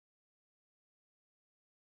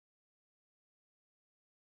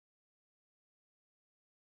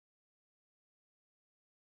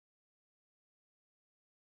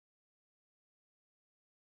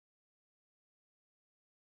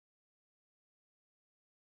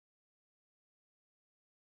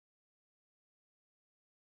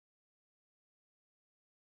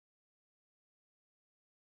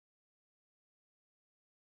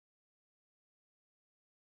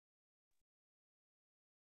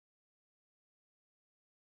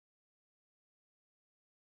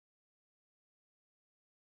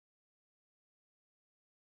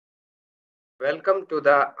Welcome to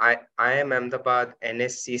the IIM Ahmedabad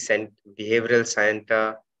NSC Behavioral Science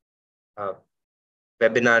uh,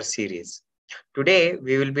 webinar series. Today,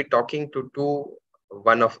 we will be talking to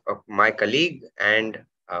one of my colleague and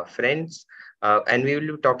friends, and we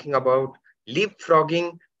will be talking about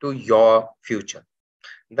leapfrogging to your future.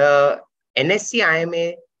 The NSC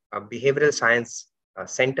IMA Behavioral Science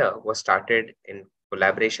Center was started in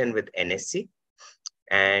collaboration with NSC,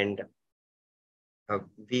 and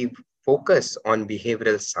we focus on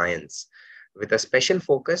behavioral science with a special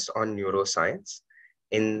focus on neuroscience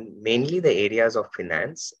in mainly the areas of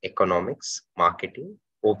finance, economics, marketing,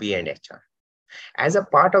 OB, and HR. As a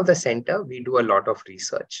part of the center, we do a lot of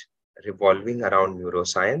research revolving around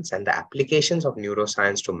neuroscience and the applications of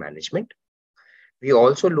neuroscience to management. We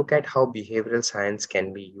also look at how behavioral science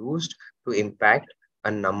can be used to impact a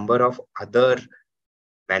number of other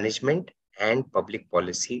management and public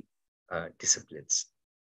policy disciplines.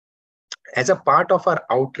 As a part of our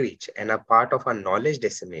outreach and a part of our knowledge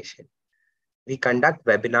dissemination, we conduct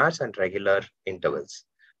webinars at regular intervals.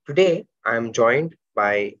 Today, I am joined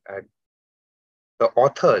by the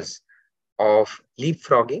authors of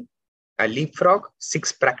Leapfrogging, Leapfrog,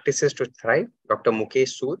 6 Practices to Thrive, Dr.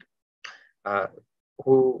 Mukesh Sood,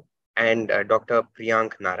 and Dr.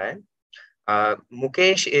 Priyank Narayan.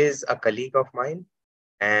 Mukesh is a colleague of mine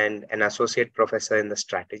and an associate professor in the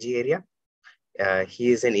strategy area.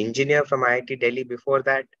 He is an engineer from IIT Delhi. Before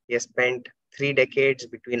that, he has spent 3 decades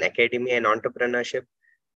between academia and entrepreneurship,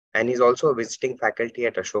 and he's also a visiting faculty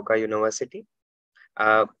at Ashoka University.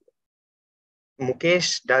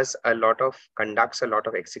 Mukesh conducts a lot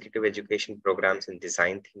of executive education programs in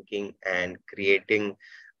design thinking and creating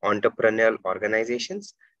entrepreneurial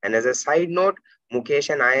organizations. And as a side note, Mukesh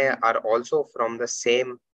and I are also from the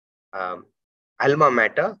same alma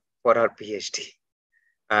mater for our PhD.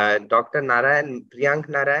 Dr. Priyank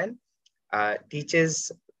Narayan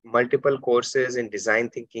teaches multiple courses in design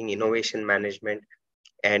thinking, innovation management,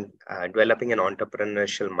 and developing an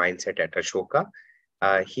entrepreneurial mindset at Ashoka.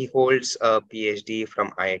 He holds a PhD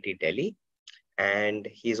from IIT Delhi, and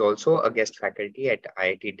he's also a guest faculty at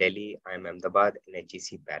IIT Delhi, IIM Ahmedabad, and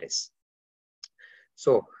HEC Paris.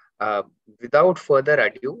 So, without further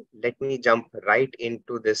ado, let me jump right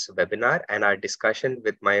into this webinar and our discussion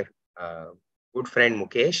with my good friend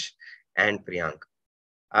Mukesh and Priyank.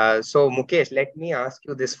 So Mukesh, let me ask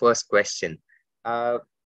you this first question.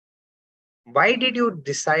 Why did you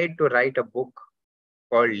decide to write a book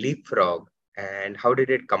called Leapfrog, and how did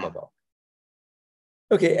it come about?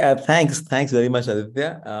 Okay, thanks very much,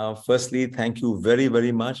 Aditya. Firstly, thank you very,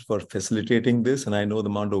 very much for facilitating this. And I know the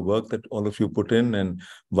amount of work that all of you put in, and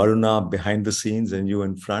Varuna behind the scenes and you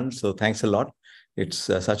in front. So thanks a lot. It's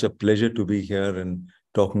such a pleasure to be here and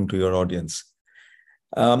talking to your audience.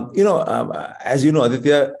 As you know,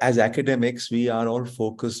 Aditya, as academics, we are all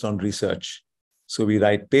focused on research. So we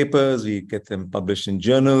write papers, we get them published in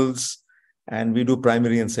journals, and we do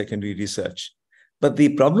primary and secondary research. But the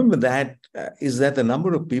problem with that is that the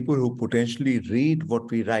number of people who potentially read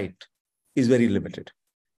what we write is very limited.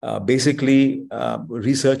 Basically,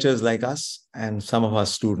 researchers like us and some of our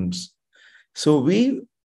students. So we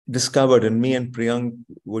discovered, and me and Priyank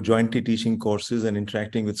were jointly teaching courses and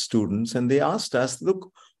interacting with students, and they asked us,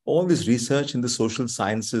 look, all this research in the social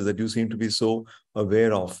sciences that you seem to be so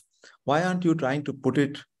aware of, why aren't you trying to put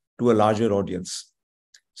it to a larger audience?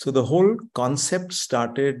 So the whole concept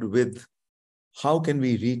started with, how can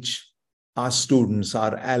we reach our students,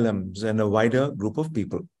 our alums, and a wider group of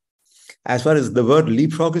people? As far as the word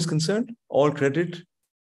leapfrog is concerned, all credit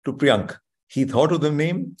to Priyank. He thought of the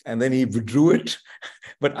name and then he withdrew it,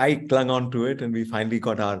 but I clung on to it and we finally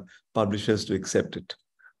got our publishers to accept it.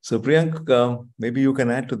 So Priyank, maybe you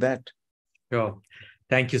can add to that. Sure.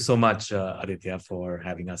 Thank you so much, Aditya, for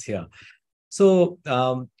having us here. So,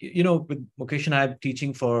 with Mukesh and I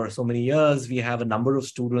teaching for so many years, we have a number of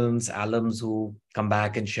students, alums who come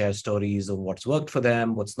back and share stories of what's worked for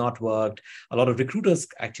them, what's not worked. A lot of recruiters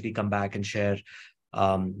actually come back and share,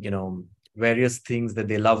 various things that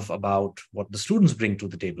they love about what the students bring to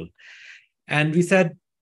the table. And we said,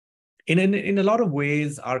 in a lot of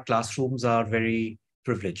ways, our classrooms are very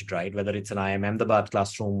privileged, right? Whether it's an IIM Ahmedabad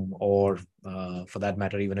classroom or, for that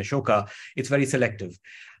matter, even Ashoka, it's very selective.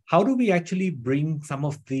 How do we actually bring some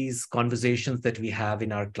of these conversations that we have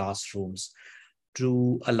in our classrooms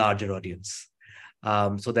to a larger audience,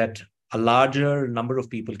 so that a larger number of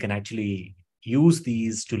people can actually use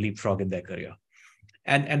these to leapfrog in their career?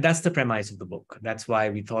 And that's the premise of the book. That's why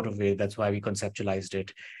we thought of it. That's why we conceptualized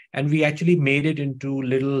it. And we actually made it into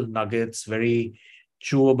little nuggets, very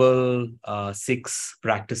chewable, 6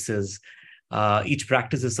 practices. Each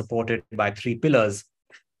practice is supported by 3 pillars,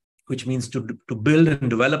 which means to build and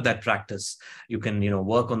develop that practice, you can,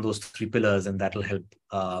 work on those three pillars, and that'll help,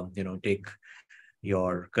 take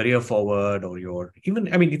your career forward, or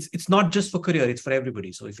it's not just for career, it's for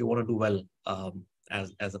everybody. So if you want to do well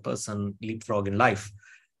as a person, leapfrog in life,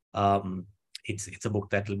 it's a book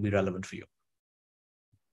that will be relevant for you.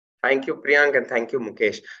 Thank you, Priyank, and thank you,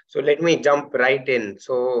 Mukesh. So let me jump right in.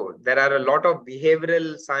 So there are a lot of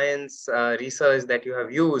behavioral science research that you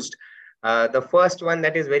have used. The first one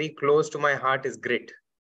that is very close to my heart is grit.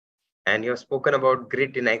 And you have spoken about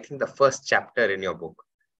grit in, I think, the first chapter in your book.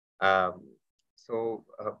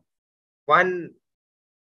 One,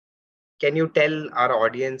 can you tell our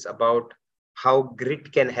audience about how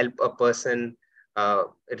grit can help a person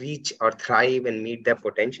reach or thrive and meet their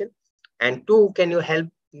potential? And two, can you help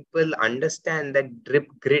people understand that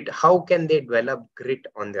grit, how can they develop grit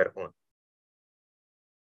on their own?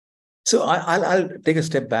 So I'll take a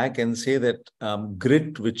step back and say that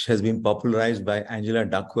grit, which has been popularized by Angela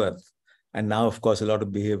Duckworth, and now, of course, a lot of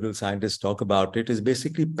behavioral scientists talk about it, is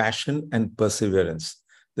basically passion and perseverance,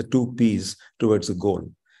 the two P's towards a goal.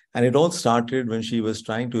 And it all started when she was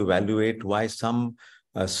trying to evaluate why some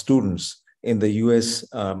students in the US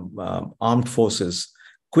armed forces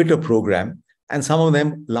quit a program, and some of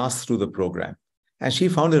them last through the program. And she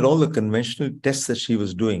found that all the conventional tests that she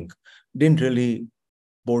was doing didn't really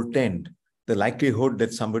portend the likelihood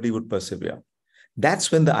that somebody would persevere. That's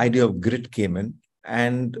when the idea of grit came in.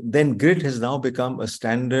 And then grit has now become a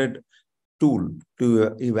standard tool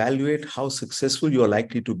to evaluate how successful you're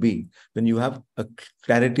likely to be when you have a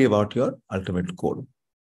clarity about your ultimate goal.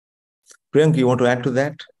 Priyank, you want to add to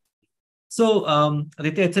that? So,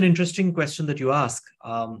 Aditya, it's an interesting question that you ask.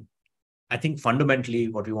 I think fundamentally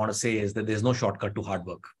what we want to say is that there's no shortcut to hard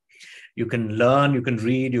work. You can learn, you can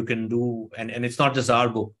read, you can do, and it's not just our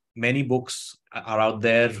book. Many books are out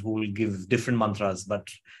there who will give different mantras, but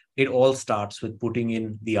it all starts with putting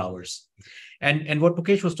in the hours. And what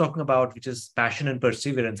Mukesh was talking about, which is passion and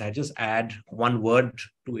perseverance, I just add one word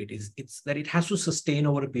to it, it's that it has to sustain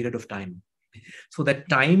over a period of time. So that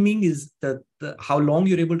timing is the how long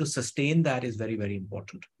you're able to sustain that is very, very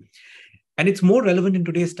important. And it's more relevant in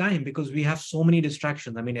today's time because we have so many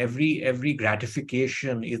distractions. I mean, every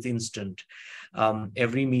gratification is instant.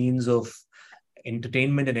 Every means of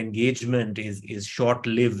entertainment and engagement is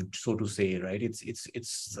short-lived, so to say, right? It's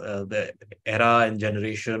the era and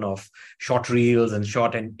generation of short reels and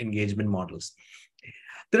short engagement models.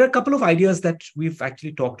 There are a couple of ideas that we've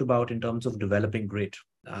actually talked about in terms of developing grit.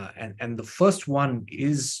 And the first one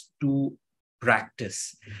is to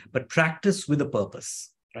practice, but practice with a purpose,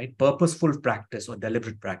 right? Purposeful practice or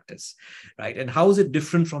deliberate practice, right? And how is it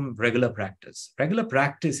different from regular practice? Regular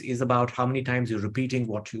practice is about how many times you're repeating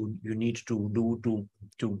what you need to do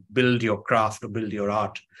to build your craft or build your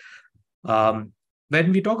art. When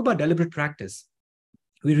we talk about deliberate practice,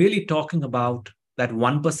 we're really talking about that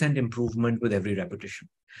 1% improvement with every repetition,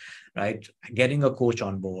 right? Getting a coach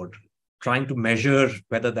on board, trying to measure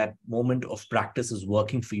whether that moment of practice is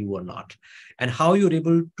working for you or not, and how you're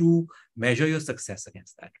able to measure your success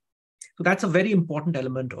against that. So that's a very important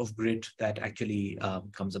element of grit that actually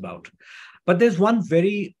comes about. But there's one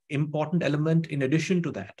very important element in addition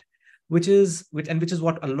to that, which is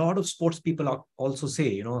what a lot of sports people also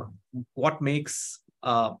say, what makes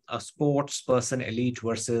a sports person elite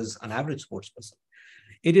versus an average sports person.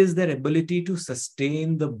 It is their ability to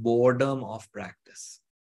sustain the boredom of practice.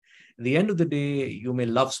 At the end of the day, you may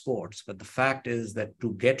love sports, but the fact is that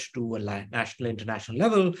to get to a national, international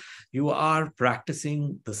level, you are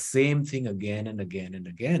practicing the same thing again and again and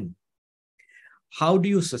again. How do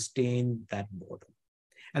you sustain that boredom?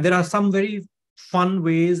 And there are some very fun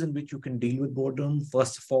ways in which you can deal with boredom.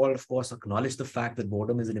 First of all, of course, acknowledge the fact that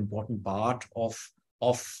boredom is an important part of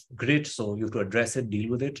grit. So you have to address it, deal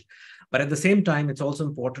with it. But at the same time, it's also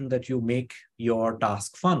important that you make your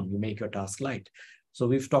task fun, you make your task light. So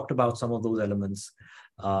we've talked about some of those elements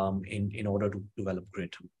in order to develop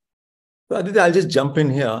grit. So Aditya, I'll just jump in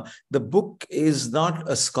here. The book is not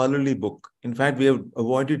a scholarly book. In fact, we have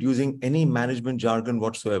avoided using any management jargon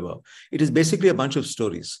whatsoever. It is basically a bunch of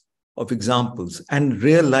stories, of examples, and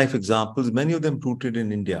real life examples, many of them rooted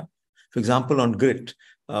in India. For example, on grit,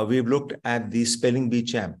 we've looked at the spelling bee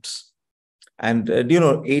champs. And,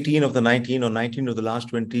 18 of the 19 or 19 of the last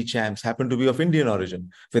 20 champs happen to be of Indian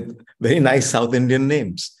origin with very nice South Indian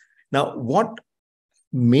names. Now, what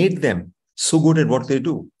made them so good at what they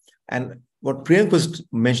do? And what Priyank was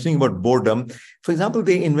mentioning about boredom, for example,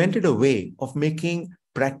 they invented a way of making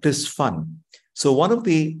practice fun. So one of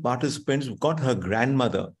the participants got her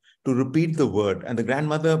grandmother to repeat the word, and the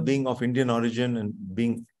grandmother, being of Indian origin and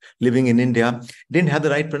living in India, didn't have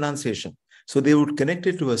the right pronunciation. So they would connect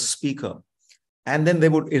it to a speaker, and then they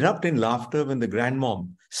would erupt in laughter when the grandmom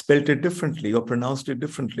spelt it differently or pronounced it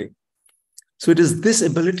differently. So it is this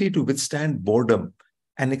ability to withstand boredom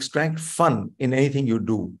and extract fun in anything you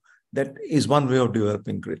do that is one way of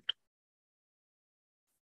developing grit.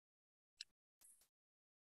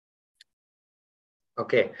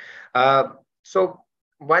 Okay. So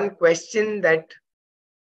one question that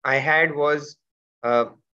I had was, uh,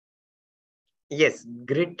 yes,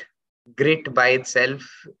 grit by itself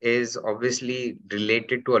is obviously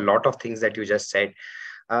related to a lot of things that you just said.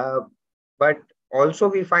 Uh, but also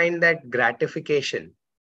we find that gratification,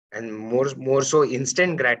 and more so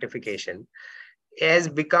instant gratification, has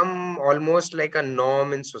become almost like a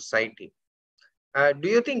norm in society. Do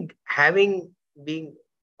you think having being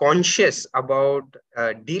conscious about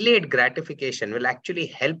delayed gratification will actually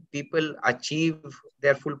help people achieve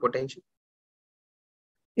their full potential?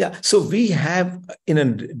 Yeah, so we have in a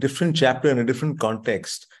different chapter, in a different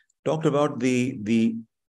context, talked about the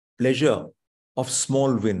pleasure of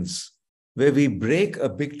small wins, where we break a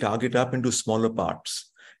big target up into smaller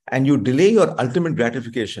parts and you delay your ultimate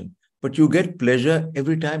gratification, but you get pleasure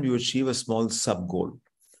every time you achieve a small sub goal.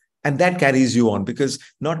 And that carries you on because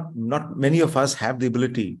not many of us have the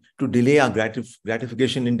ability to delay our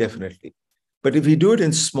gratification indefinitely. But if we do it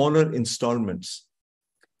in smaller installments,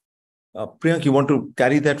 Priyank, you want to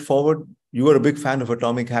carry that forward? You are a big fan of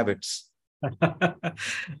Atomic Habits.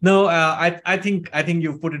 No, I think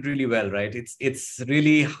you've put it really well, right? It's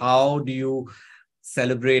really how do you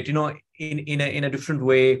celebrate, in a different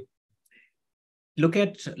way. Look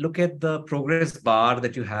at the progress bar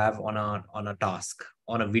that you have on a task,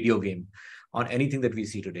 on a video game, on anything that we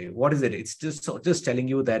see today. What is it? It's just telling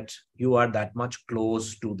you that you are that much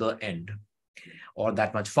close to the end or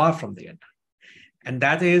that much far from the end. And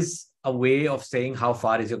that is a way of saying how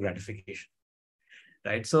far is your gratification,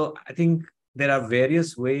 right? So I think there are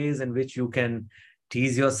various ways in which you can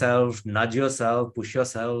tease yourself, nudge yourself, push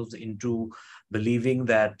yourselves into believing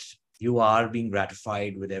that you are being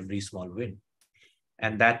gratified with every small win.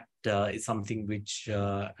 And that is something which,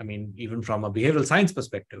 even from a behavioral science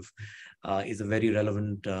perspective, is a very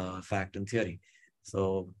relevant fact and theory.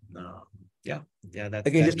 So, that's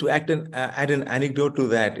Again, that. just to add an anecdote to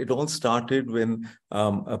that, it all started when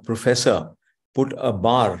a professor put a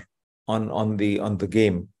bar on the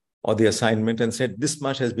game or the assignment and said, this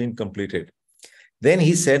much has been completed. Then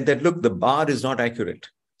he said that, look, the bar is not accurate.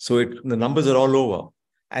 So the numbers are all over.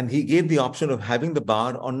 And he gave the option of having the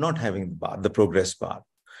bar or not having the bar, the progress bar.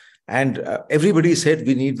 And everybody said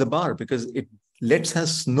we need the bar because it lets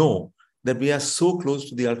us know that we are so close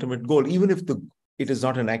to the ultimate goal, even if it is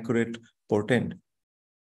not an accurate portent.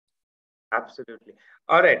 Absolutely.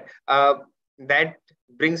 All right. That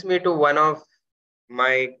brings me to one of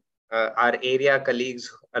my our area colleagues.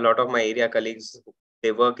 A lot of my area colleagues,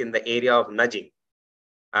 they work in the area of nudging,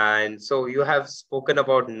 and so you have spoken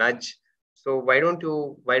about nudge. So why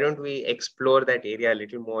don't we explore that area a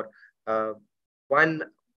little more? Uh, One,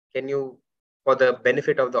 can you, for the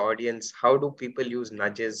benefit of the audience, how do people use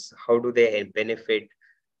nudges? How do they benefit?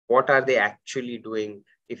 What are they actually doing?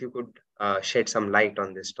 If you could shed some light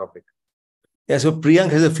on this topic. Yeah, so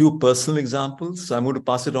Priyank has a few personal examples. So I'm going to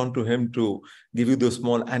pass it on to him to give you those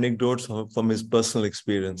small anecdotes from his personal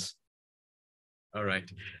experience. All right.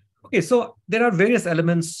 Okay, so there are various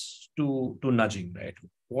elements to nudging, right?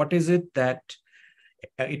 What is it that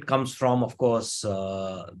it comes from? Of course,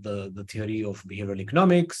 the theory of behavioral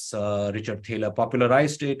economics. Richard Thaler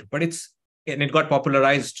popularized it, but it got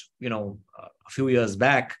popularized, a few years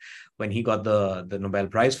back when he got the Nobel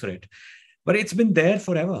Prize for it. But it's been there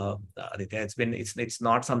forever, Aditya. It's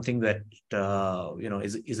not something that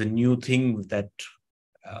is a new thing that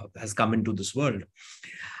has come into this world.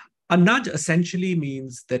 A nudge essentially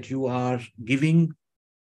means that you are giving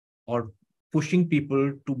or pushing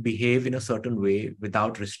people to behave in a certain way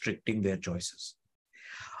without restricting their choices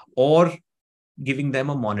or giving them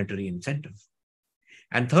a monetary incentive.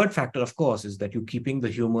 And third factor, of course, is that you're keeping the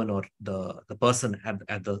human or the person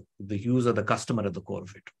at the user, the customer at the core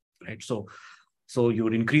of it, right? So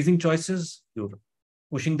you're increasing choices, you're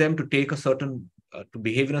pushing them to take a certain, to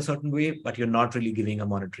behave in a certain way, but you're not really giving a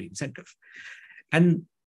monetary incentive. And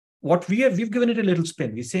what we've given it a little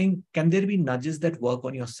spin. We're saying, can there be nudges that work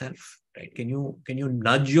on yourself, right? Can you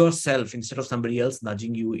nudge yourself instead of somebody else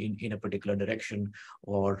nudging you in a particular direction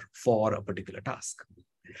or for a particular task?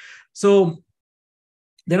 So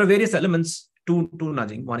there are various elements to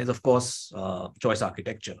nudging. One is, of course, choice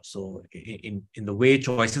architecture. So in the way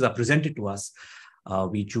choices are presented to us,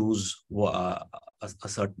 we choose a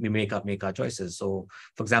certain, we make our choices. So,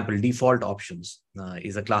 for example, default options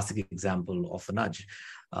is a classic example of a nudge.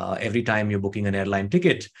 every time you're booking an airline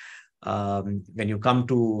ticket, when you come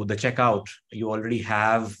to the checkout, you already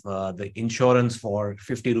have the insurance for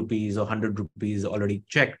 50 rupees or 100 rupees already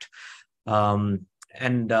checked. And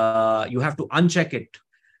you have to uncheck it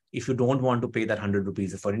if you don't want to pay that 100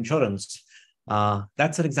 rupees for insurance.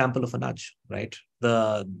 That's an example of a nudge, right?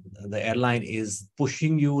 The airline is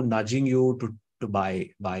pushing you, nudging you to buy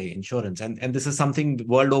insurance. And this is something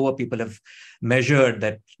world over people have measured,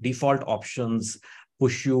 that default options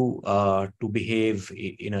push you to behave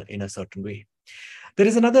in a certain way. There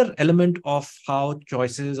is another element of how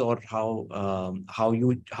choices, or how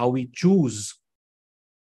we choose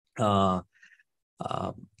from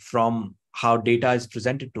how data is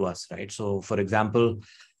presented to us, right? So, for example,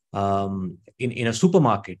 in a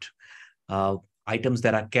supermarket, items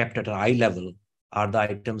that are kept at an eye level are the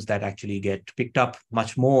items that actually get picked up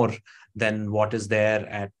much more than what is there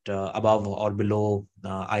at above or below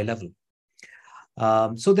eye level.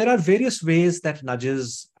 So there are various ways that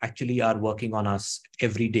nudges actually are working on us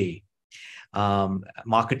every day.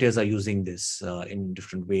 Marketers are using this in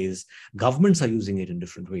different ways. Governments are using it in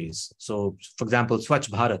different ways. So, for example, Swachh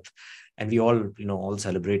Bharat, and we all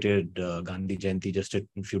celebrated Gandhi Jayanti just a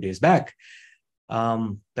few days back.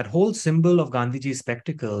 That whole symbol of Gandhiji's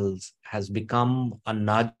spectacles has become a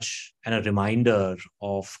nudge and a reminder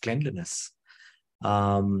of cleanliness.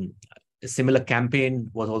 A similar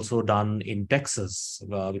campaign was also done in Texas,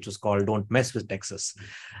 which was called "Don't Mess with Texas."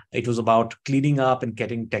 It was about cleaning up and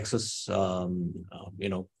getting Texas,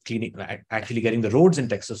 cleaning, actually getting the roads in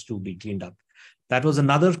Texas to be cleaned up. That was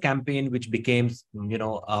another campaign which became,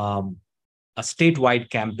 a statewide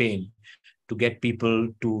campaign to get people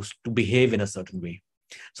to behave in a certain way.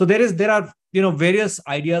 So there are various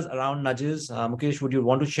ideas around nudges. Mukesh, would you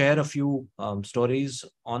want to share a few stories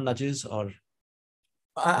on nudges, or?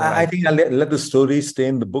 I think I'll let the stories stay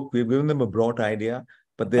in the book. We've given them a broad idea,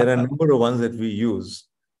 but there are a number of ones that we use.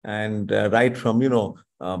 And right from,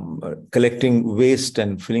 collecting waste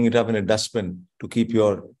and filling it up in a dustbin to keep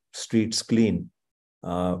your streets clean,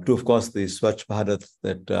 to, of course, the Swachh Bharat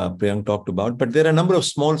that Priyank talked about. But there are a number of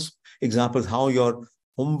small examples how your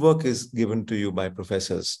homework is given to you by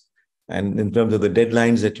professors, and in terms of the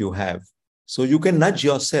deadlines that you have. So you can nudge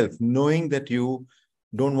yourself, knowing that you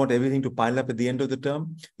don't want everything to pile up at the end of the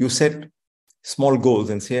term. You set small goals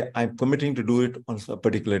and say, I'm committing to do it on a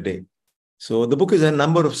particular day. So the book is a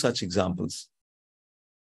number of such examples.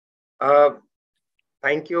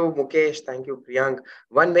 Thank you, Mukesh. Thank you, Priyank.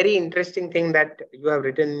 One very interesting thing that you have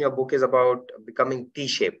written in your book is about becoming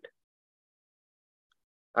T-shaped.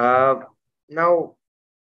 Now,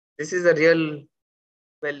 this is a real,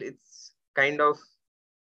 it's kind of,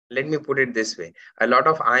 let me put it this way. A lot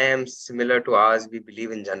of IIMs similar to ours, we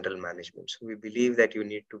believe in general management. So we believe that you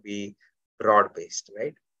need to be broad-based,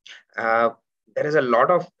 right? There is a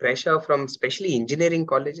lot of pressure from especially engineering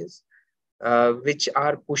colleges, which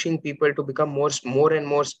are pushing people to become more and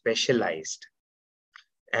more specialized.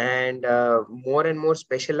 And more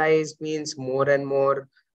specialized means more and more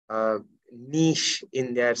niche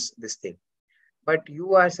in this thing. But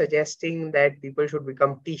you are suggesting that people should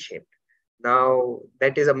become T-shaped. Now,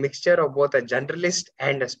 that is a mixture of both a generalist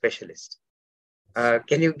and a specialist.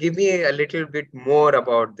 Can you give me a little bit more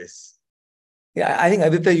about this? Yeah, I think,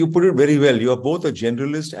 Aditya, you put it very well. You are both a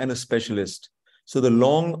generalist and a specialist. So the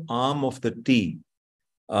long arm of the T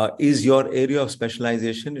is your area of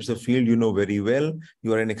specialization. It's a field you know very well.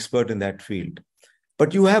 You are an expert in that field.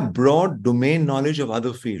 But you have broad domain knowledge of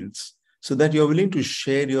other fields so that you're willing to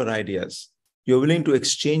share your ideas. You're willing to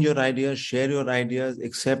exchange your ideas, share your ideas,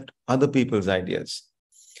 accept other people's ideas.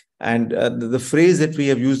 And the phrase that we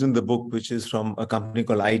have used in the book, which is from a company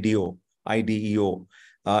called IDEO,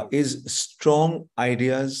 is strong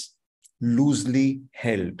ideas loosely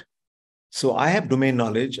held. So I have domain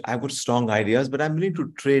knowledge, I've got strong ideas, but I'm willing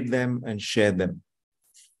to trade them and share them.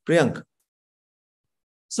 Priyank.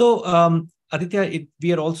 So, Aditya,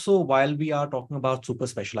 we are also, while we are talking about super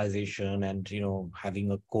specialization and,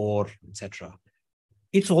 having a core, etc.,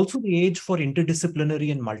 it's also the age for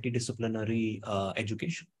interdisciplinary and multidisciplinary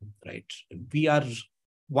education, right?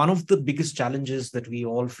 One of the biggest challenges that we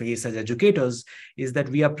all face as educators is that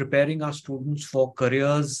we are preparing our students for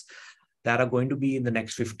careers that are going to be in the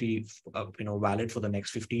next 50, valid for the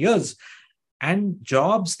next 50 years, and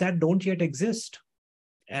jobs that don't yet exist.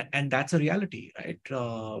 And that's a reality, right?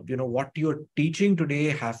 What you're teaching today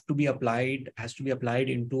has to be applied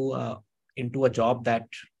into a job that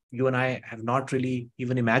you and I have not really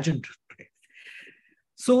even imagined today.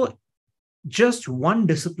 So just one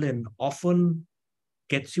discipline often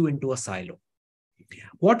gets you into a silo.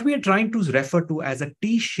 What we are trying to refer to as a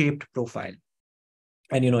T-shaped profile,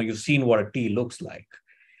 and you've seen what a T looks like.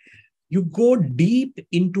 You go deep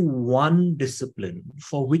into one discipline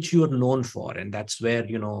for which you are known for. And that's where,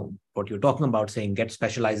 what you're talking about, saying get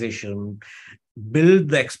specialization, build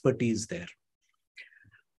the expertise there.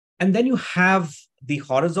 And then you have the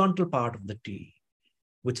horizontal part of the T,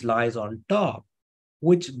 which lies on top,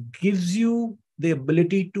 which gives you the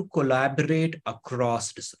ability to collaborate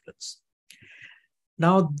across disciplines.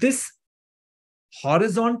 Now, this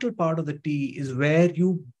horizontal part of the T is where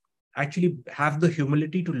you actually have the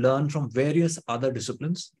humility to learn from various other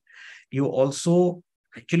disciplines. You also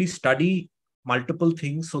actually study multiple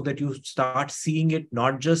things so that you start seeing it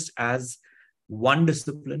not just as one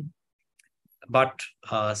discipline, but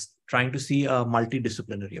trying to see a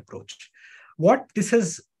multidisciplinary approach. What this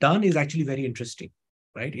has done is actually very interesting,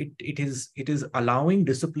 right? It is allowing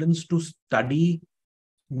disciplines to study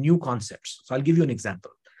new concepts. So I'll give you an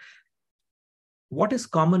example. What is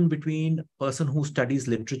common between a person who studies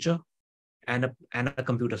literature and a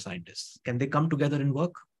computer scientist? Can they come together and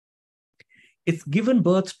work? It's given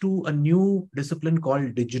birth to a new discipline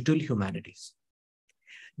called digital humanities.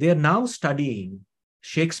 They are now studying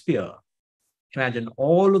Shakespeare. Imagine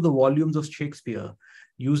all of the volumes of Shakespeare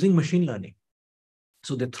using machine learning.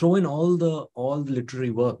 So they throw in all the literary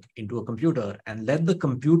work into a computer and let the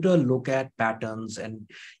computer look at patterns and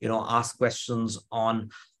ask questions on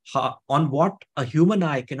what a human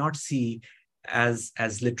eye cannot see as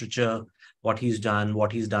literature, what he's done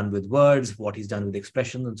with words, what he's done with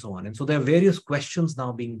expressions, and so on. And so there are various questions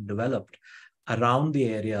now being developed around the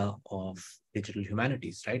area of digital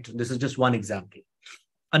humanities, right? This is just one example.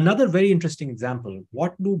 Another very interesting example,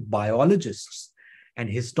 what do biologists and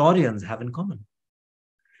historians have in common?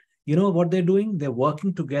 You know what they're doing? They're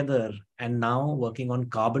working together and now working on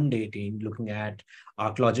carbon dating, looking at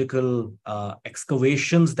archaeological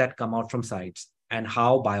excavations that come out from sites and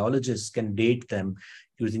how biologists can date them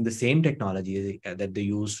using the same technology that they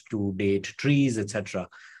use to date trees, etc.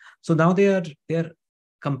 So now they're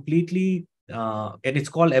completely, and it's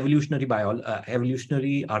called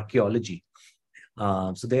evolutionary archaeology.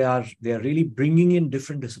 So they are really bringing in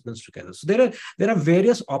different disciplines together. So there are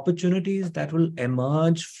various opportunities that will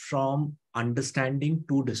emerge from understanding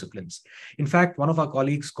two disciplines. In fact, one of our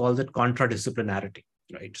colleagues calls it contradisciplinarity,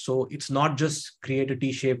 right? So it's not just create a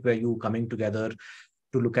T-shape where you coming together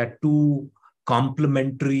to look at two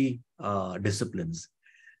complementary disciplines.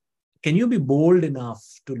 Can you be bold enough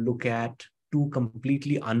to look at two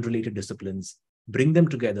completely unrelated disciplines, bring them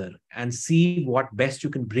together and see what best you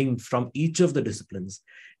can bring from each of the disciplines,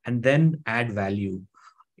 and then add value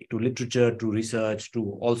to literature, to research, to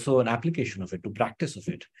also an application of it, to practice of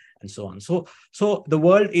it, and so on. So the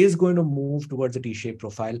world is going to move towards a T-shaped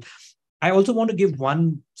profile. I also want to give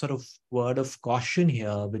one sort of word of caution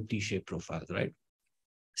here with T-shaped profiles, right?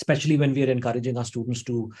 Especially when we are encouraging our students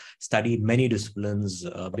to study many disciplines,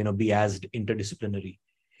 be as interdisciplinary.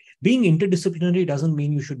 Being interdisciplinary doesn't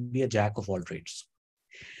mean you should be a jack of all trades.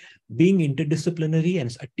 Being interdisciplinary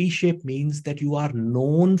and a T-shape means that you are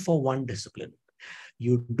known for one discipline.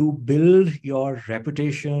 You do build your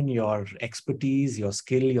reputation, your expertise, your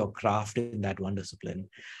skill, your craft in that one discipline,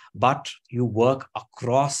 but you work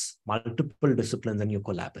across multiple disciplines and you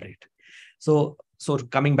collaborate. So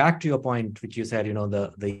coming back to your point, which you said,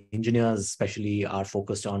 the engineers especially are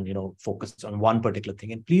focused on one particular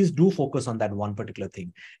thing. And please do focus on that one particular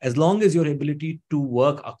thing. As long as your ability to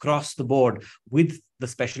work across the board with the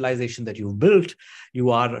specialization that you've built,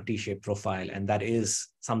 you are a T-shaped profile. And that is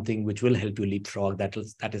something which will help you leapfrog. That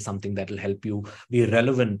is something that will help you be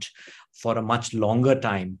relevant for a much longer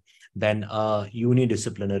time than a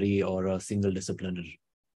unidisciplinary or a single disciplinary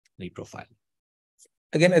profile.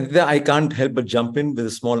 Again, Aditya, I can't help but jump in with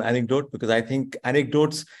a small anecdote because I think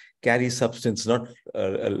anecdotes carry substance, not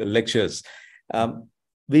lectures.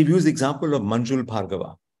 We've used the example of Manjul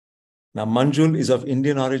Bhargava. Now, Manjul is of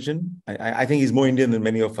Indian origin. I think he's more Indian than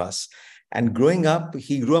many of us. And growing up,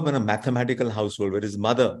 he grew up in a mathematical household where his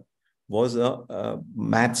mother was a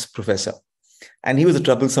maths professor. And he was a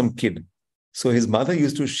troublesome kid. So his mother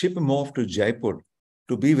used to ship him off to Jaipur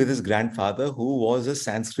to be with his grandfather, who was a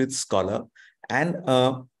Sanskrit scholar and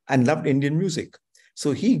loved Indian music.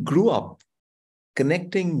 So he grew up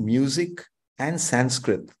connecting music and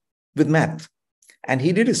Sanskrit with math. And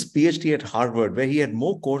he did his PhD at Harvard, where he had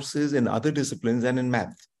more courses in other disciplines than in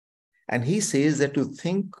math. And he says that to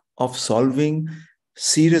think of solving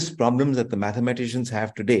serious problems that the mathematicians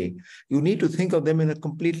have today, you need to think of them in a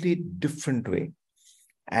completely different way.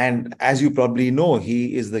 And as you probably know,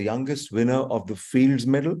 he is the youngest winner of the Fields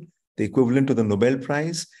Medal, the equivalent to the Nobel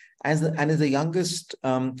Prize, and is the youngest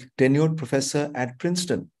tenured professor at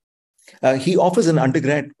Princeton. He offers an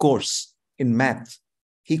undergrad course in math.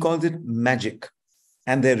 He calls it magic.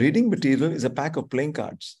 And their reading material is a pack of playing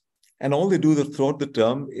cards. And all they do throughout the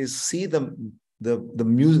term is see the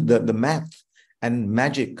music, the math and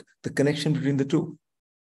magic, the connection between the two.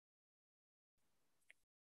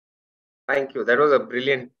 Thank you. That was a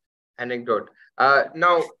brilliant anecdote.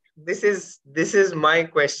 Now, this is my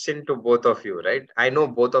question to both of you, right? I know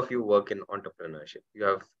both of you work in entrepreneurship.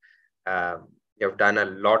 You have done a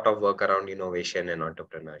lot of work around innovation and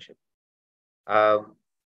entrepreneurship.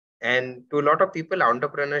 And to a lot of people,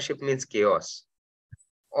 entrepreneurship means chaos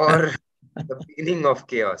or the beginning of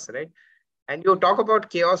chaos, right? And you talk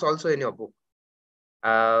about chaos also in your book.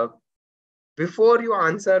 Before you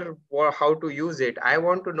answer how to use it, I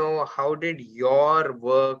want to know how did your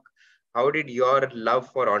work, how did your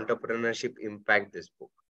love for entrepreneurship impact this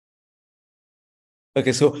book?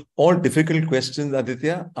 Okay, so all difficult questions,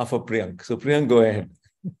 Aditya, are for Priyank. So Priyank, go ahead.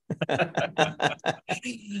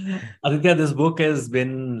 Aditya, this book has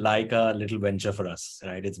been like a little venture for us,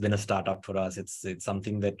 right? It's been a startup for us. It's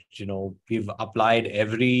something that, we've applied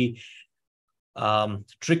every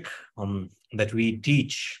trick that we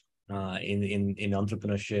teach in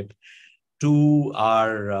entrepreneurship to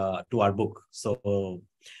our book. So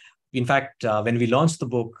in fact, when we launched the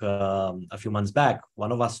book a few months back,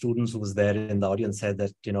 one of our students who was there in the audience said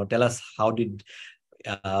that, tell us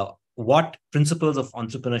what principles of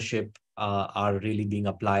entrepreneurship are really being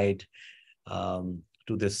applied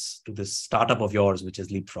to this startup of yours, which is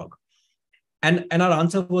Leapfrog. And our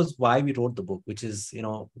answer was why we wrote the book, which is,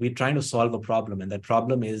 we're trying to solve a problem. And that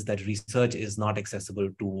problem is that research is not accessible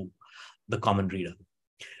to the common reader.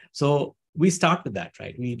 So we start with that,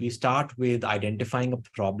 right? We start with identifying a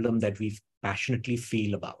problem that we passionately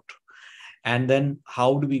feel about. And then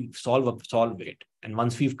how do we solve it? And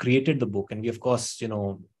once we've created the book, and we, of course,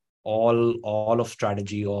 all of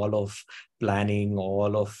strategy, all of planning,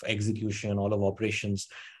 all of execution, all of operations,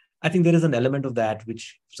 I think there is an element of that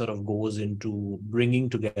which sort of goes into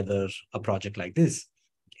bringing together a project like this.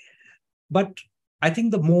 But I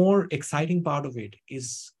think the more exciting part of it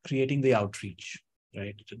is creating the outreach,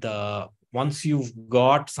 right? Once you've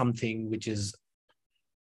got something which is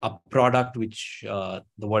a product which the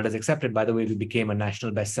world has accepted. By the way, we became a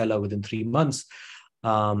national bestseller within 3 months,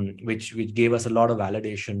 which gave us a lot of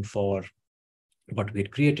validation for what we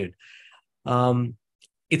had created.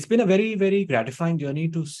 It's been a very, very gratifying journey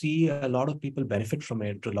to see a lot of people benefit from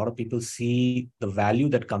it. A lot of people see the value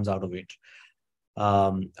that comes out of it,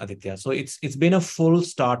 Aditya. So it's been a full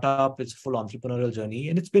startup, it's a full entrepreneurial journey,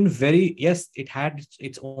 and it's been yes, it had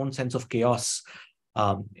its own sense of chaos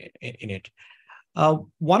in it.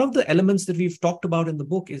 One of the elements that we've talked about in the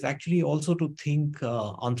book is actually also to think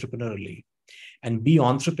entrepreneurially and be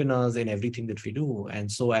entrepreneurs in everything that we do.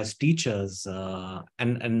 And so as teachers,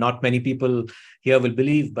 and not many people here will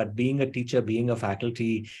believe, but being a teacher, being a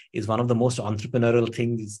faculty is one of the most entrepreneurial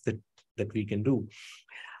things that we can do.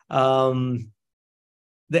 The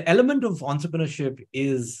element of entrepreneurship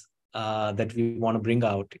is that we want to bring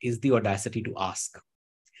out is the audacity to ask.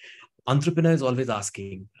 Entrepreneur is always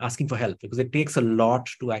asking for help, because it takes a lot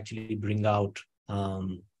to actually bring out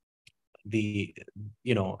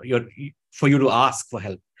for you to ask for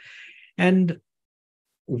help. And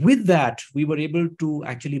with that, we were able to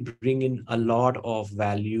actually bring in a lot of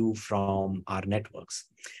value from our networks.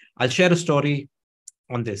 I'll share a story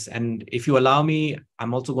on this. And if you allow me,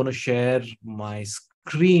 I'm also going to share my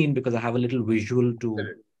screen because I have a little visual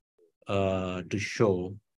to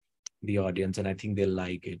show the audience, and I think they'll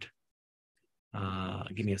like it.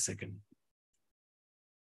 Give me a second.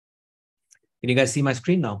 Can you guys see my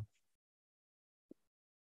screen now?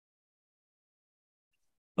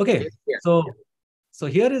 Okay, so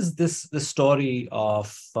here is this story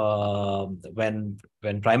of when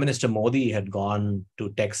Prime Minister Modi had gone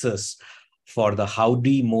to Texas for the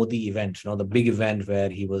Howdy Modi event, the big event where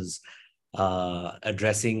he was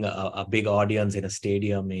addressing a big audience in a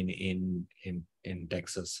stadium in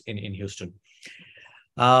Texas, in Houston.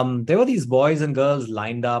 There were these boys and girls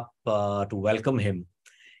lined up to welcome him,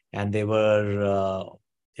 and they were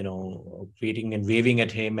waiting and waving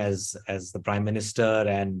at him as the prime minister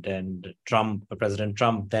and President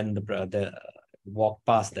Trump then walked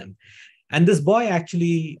past them. And this boy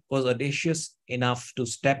actually was audacious enough to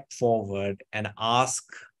step forward and ask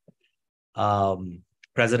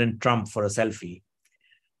President Trump for a selfie.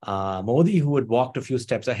 Modi, who had walked a few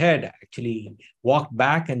steps ahead, actually walked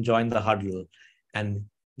back and joined the huddle. And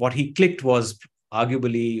what he clicked was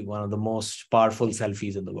arguably one of the most powerful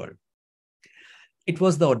selfies in the world. It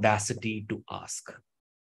was the audacity to ask.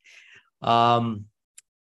 And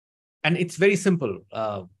it's very simple,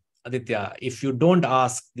 Aditya. If you don't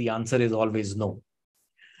ask, the answer is always no.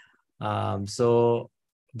 So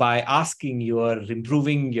by asking, you are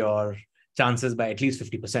improving your chances by at least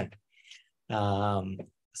 50%.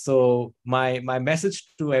 So my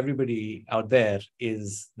message to everybody out there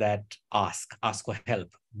is that ask for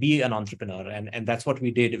help, be an entrepreneur. And that's what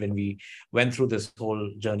we did when we went through this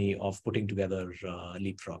whole journey of putting together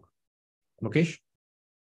Leapfrog. Mukesh?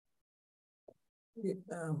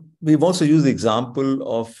 We've also used the example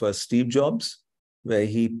of Steve Jobs, where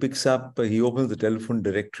he opens the telephone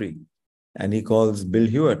directory and he calls Bill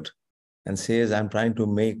Hewitt and says, I'm trying to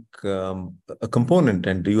make a component,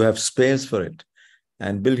 and do you have spares for it?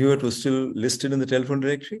 And Bill Hewitt was still listed in the telephone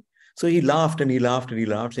directory. So he laughed and he laughed and he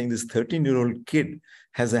laughed, saying, this 13-year-old kid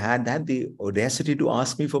has had the audacity to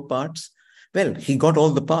ask me for parts. Well, he got all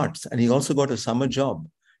the parts, and he also got a summer job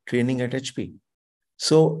training at HP.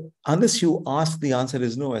 So unless you ask, the answer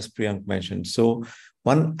is no, as Priyank mentioned. So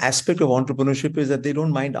one aspect of entrepreneurship is that they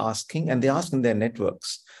don't mind asking, and they ask in their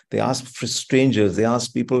networks. They ask for strangers. They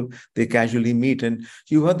ask people they casually meet. And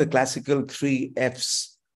you heard the classical 3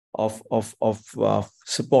 Fs of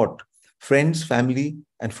support: friends, family,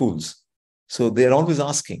 and fools. So they're always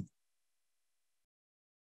asking.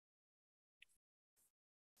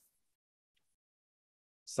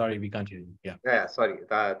 Sorry, we can't hear you. Yeah, sorry.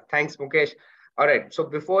 Thanks, Mukesh. All right. So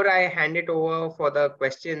before I hand it over for the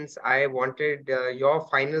questions, I wanted your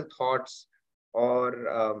final thoughts,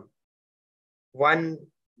 or one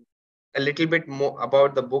a little bit more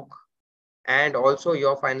about the book, and also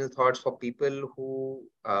your final thoughts for people who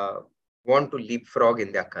want to leapfrog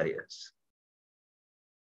in their careers.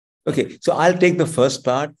 Okay, so I'll take the first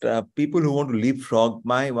part. People who want to leapfrog,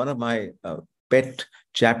 one of my pet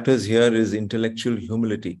chapters here is intellectual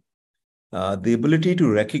humility. The ability to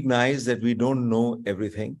recognize that we don't know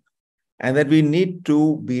everything, and that we need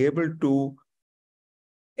to be able to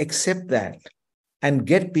accept that and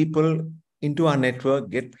get people into our network,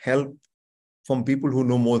 get help from people who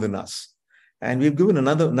know more than us. And we've given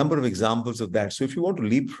another number of examples of that. So if you want to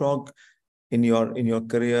leapfrog in your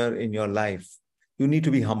career, in your life, you need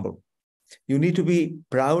to be humble. You need to be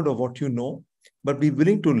proud of what you know, but be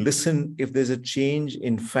willing to listen if there's a change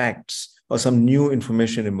in facts or some new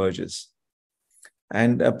information emerges.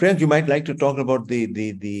 And Priyank, you might like to talk about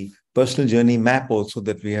the personal journey map also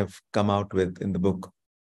that we have come out with in the book.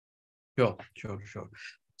 Sure.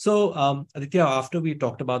 So, Aditya, after we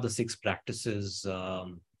talked about the 6 practices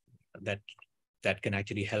that can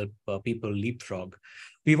actually help people leapfrog,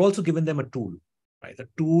 we've also given them a tool. Right. The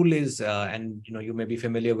tool is, and you may be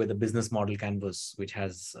familiar with the business model canvas, which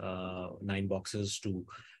has 9 boxes to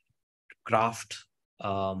craft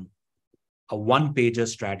a one-pager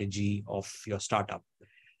strategy of your startup.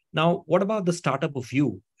 Now, what about the startup of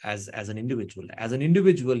you as an individual? As an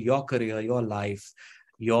individual, your career, your life,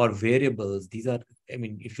 your variables, these are,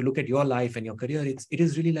 if you look at your life and your career, it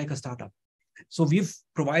is really like a startup. So we've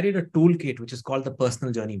provided a toolkit, which is called the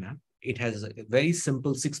personal journey map. It has a very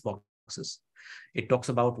simple 6 boxes. It talks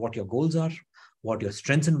about what your goals are, what your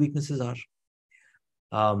strengths and weaknesses are,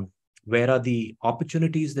 where are the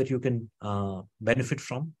opportunities that you can benefit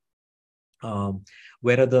from,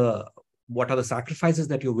 what are the sacrifices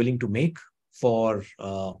that you're willing to make for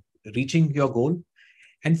reaching your goal,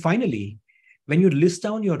 and finally, when you list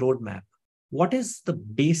down your roadmap, what is the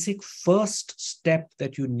basic first step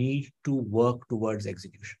that you need to work towards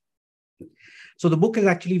execution? So the book is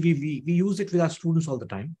actually, we use it with our students all the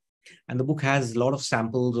time. And the book has a lot of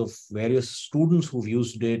samples of various students who've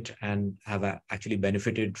used it and have actually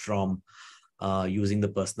benefited from using the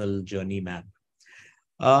personal journey map.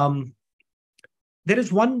 There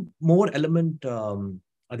is one more element,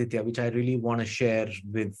 Aditya, which I really want to share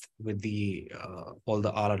with all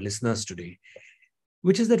our listeners today,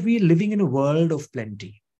 which is that we are living in a world of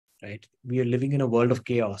plenty, right? We are living in a world of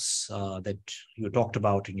chaos that you talked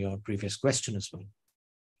about in your previous question as well.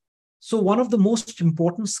 So one of the most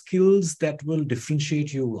important skills that will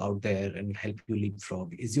differentiate you out there and help you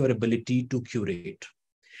leapfrog is your ability to curate.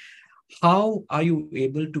 How are you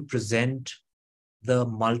able to present the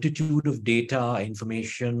multitude of data,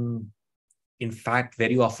 information, in fact,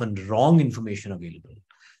 very often wrong information available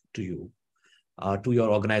to you, to your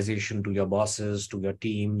organization, to your bosses, to your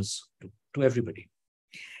teams, to everybody?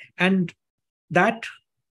 And that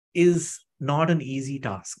is not an easy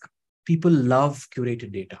task. People love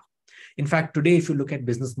curated data. In fact, today, if you look at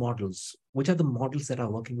business models, which are the models that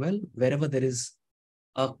are working well? Wherever there is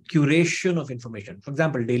a curation of information. For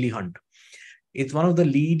example, Daily Hunt. It's one of the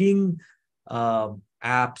leading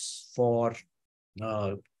apps for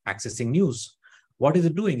accessing news. What is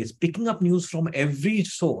it doing? It's picking up news from every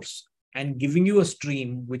source and giving you a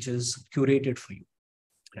stream which is curated for you,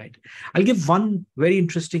 right? I'll give one very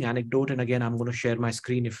interesting anecdote. And again, I'm going to share my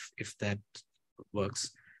screen if that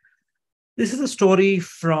works. This is a story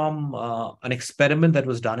from an experiment that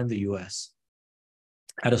was done in the US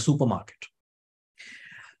at a supermarket.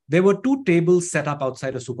 There were two tables set up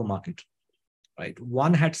outside a supermarket, right?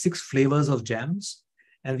 One had 6 flavors of jams,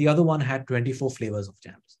 and the other one had 24 flavors of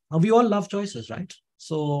jams. Now, we all love choices, right?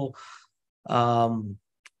 So um,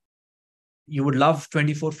 you would love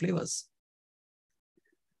 24 flavors.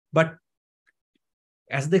 But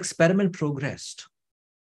as the experiment progressed,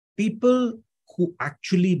 people who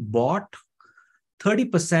actually bought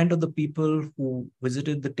 30% of the people who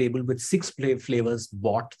visited the table with 6 flavors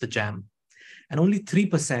bought the jam, and only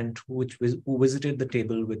 3% who visited the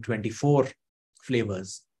table with 24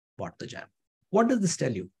 flavors bought the jam. What does this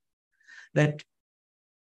tell you? That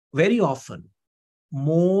very often,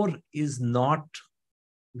 more is not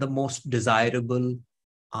the most desirable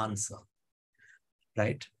answer,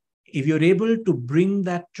 right? If you're able to bring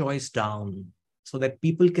that choice down so that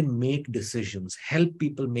people can make decisions, help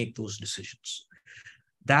people make those decisions,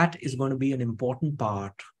 that is going to be an important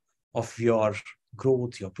part of your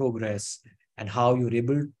growth, your progress, and how you're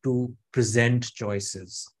able to present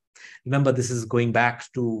choices. Remember, this is going back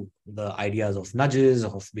to the ideas of nudges,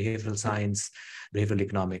 of behavioral science, behavioral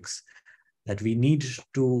economics, that we need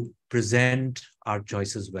to present our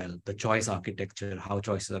choices well, the choice architecture, how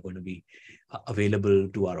choices are going to be available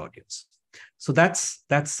to our audience. So that's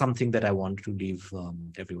something that I want to leave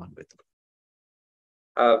everyone with.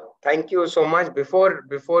 Thank you so much. Before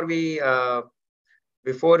we go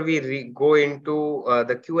into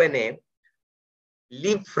the Q&A,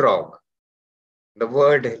 leapfrog, the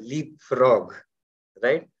word leapfrog,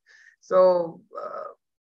 right? So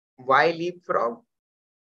why leapfrog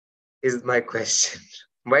is my question.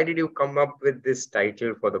 Why did you come up with this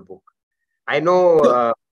title for the book? I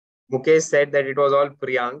know Mukesh said that it was all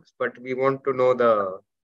Priyank's, but we want to know the...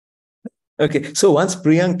 Okay, so once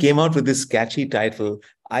Priyank came out with this catchy title,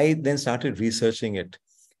 I then started researching it.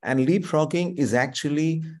 And leapfrogging is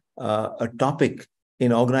actually a topic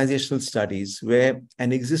in organizational studies where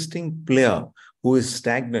an existing player who is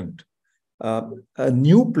stagnant, a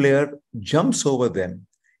new player jumps over them,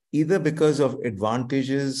 either because of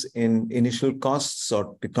advantages in initial costs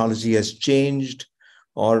or technology has changed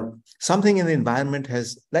or something in the environment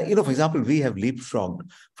has, like, for example, we have leapfrogged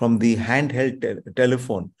from the handheld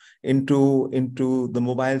telephone into the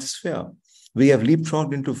mobile sphere. We have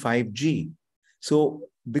leapfrogged into 5G. So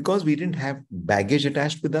because we didn't have baggage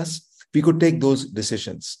attached with us, we could take those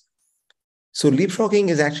decisions. So leapfrogging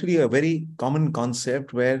is actually a very common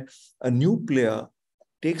concept where a new player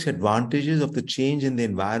takes advantages of the change in the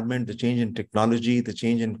environment, the change in technology, the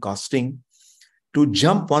change in costing to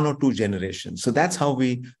jump 1 or 2 generations. So that's how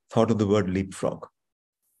we thought of the word leapfrog.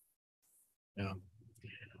 Yeah.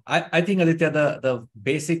 I think, Aditya, the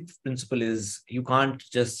basic principle is you can't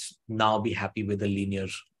just now be happy with the linear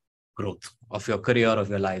growth of your career, of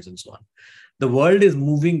your lives, and so on. The world is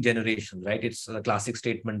moving generations, right? It's a classic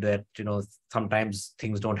statement that, sometimes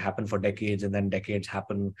things don't happen for decades and then decades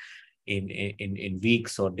happen in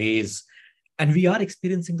weeks or days. And we are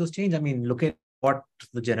experiencing those change. I mean, look at what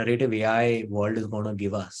the generative AI world is going to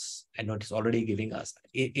give us and what it's already giving us.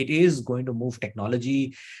 It is going to move.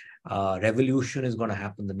 Technology revolution is going to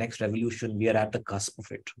happen. The next revolution, we are at the cusp of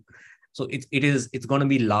it. So it's going to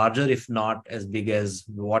be larger, if not as big as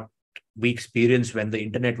what we experienced when the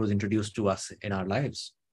internet was introduced to us in our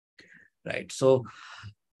lives, right? So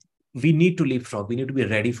we need to leapfrog. We need to be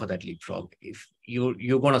ready for that leapfrog. If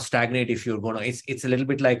you're going to stagnate, if you're going to, it's a little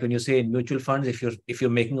bit like when you say in mutual funds, if you're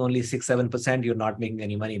making only 6-7%, you're not making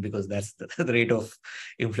any money because that's the rate of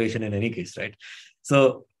inflation in any case, right?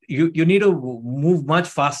 So you need to move much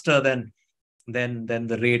faster than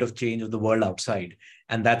the rate of change of the world outside,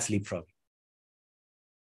 and that's leapfrog.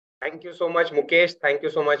 Thank you so much, Mukesh. Thank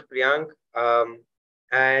you so much, Priyank.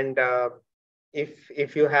 And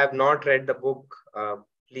if you have not read the book,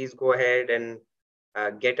 please go ahead and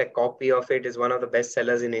get a copy of it. It's one of the best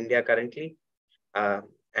sellers in India currently.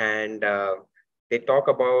 And they talk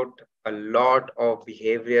about a lot of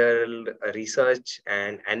behavioral research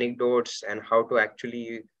and anecdotes and how to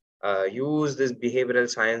actually use this behavioral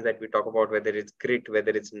science that we talk about, whether it's grit,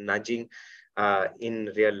 whether it's nudging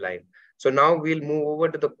in real life. So now we'll move over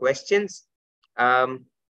to the questions. Well,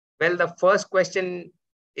 the first question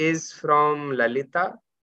is from Lalita,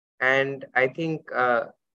 and I think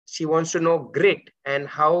she wants to know grit and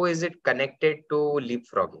how is it connected to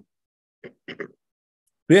leapfrogging.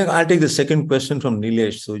 Priyank, I'll take the second question from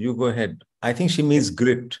Nilesh. So you go ahead. I think she means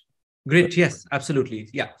grit. Grit, yes, absolutely.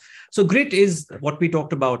 Yeah. So grit is what we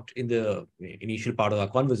talked about in the initial part of our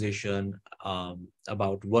conversation,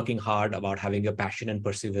 about working hard, about having a passion and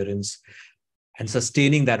perseverance and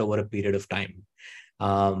sustaining that over a period of time.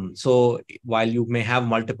 So while you may have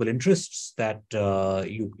multiple interests that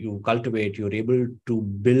you cultivate, you're able to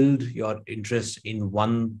build your interest in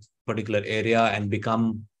one particular area and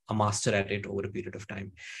become a master at it over a period of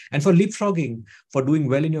time. And for leapfrogging, for doing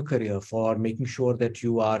well in your career, for making sure that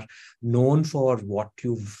you are known for what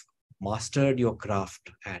you've mastered your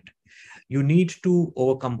craft at, you need to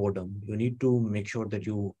overcome boredom. You need to make sure that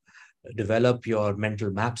you develop your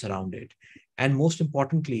mental maps around it. And most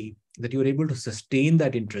importantly, that you're able to sustain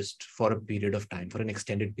that interest for a period of time, for an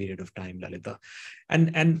extended period of time, Lalita.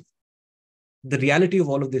 And the reality of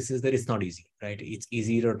all of this is that it's not easy, right? It's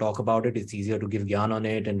easier to talk about it. It's easier to give gyan on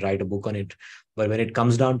it and write a book on it. But when it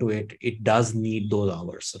comes down to it, it does need those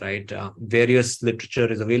hours, right? Various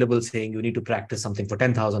literature is available saying you need to practice something for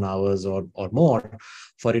 10,000 hours or more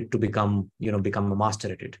for it to become a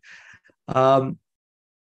master at it. Um,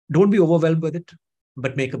 don't be overwhelmed with it,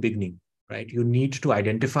 but make a beginning, right? You need to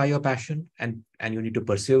identify your passion and you need to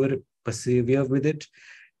persevere with it,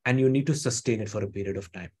 and you need to sustain it for a period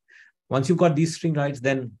of time. Once you've got these string rights,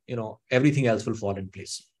 then everything else will fall in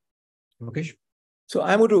place. Okay. So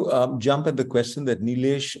I'm going to jump at the question that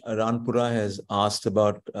Nilesh Ranpura has asked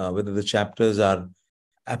about whether the chapters are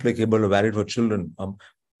applicable or valid for children.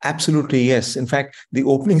 Absolutely, yes. In fact, the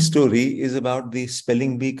opening story is about the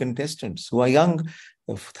spelling bee contestants who are young,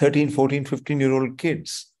 13, 14, 15-year-old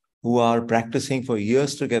kids who are practicing for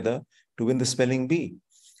years together to win the spelling bee.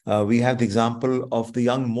 We have the example of the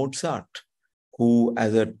young Mozart, who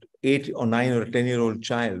as a 8 or 9 or 10-year-old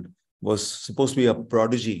child was supposed to be a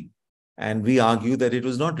prodigy. And we argue that it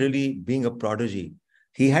was not really being a prodigy.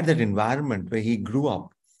 He had that environment where he grew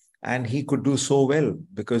up and he could do so well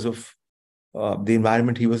because of the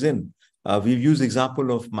environment he was in. We've used the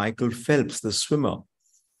example of Michael Phelps, the swimmer,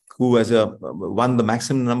 who has won the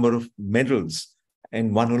maximum number of medals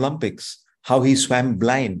in one Olympics, how he swam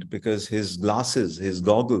blind because his glasses, his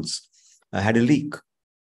goggles had a leak.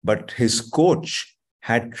 But his coach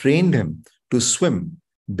had trained him to swim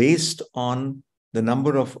based on the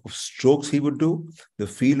number of strokes he would do, the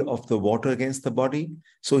feel of the water against the body.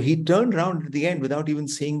 So he turned around at the end without even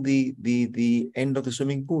seeing the end of the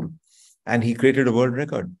swimming pool. And he created a world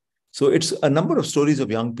record. So it's a number of stories of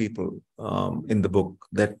young people in the book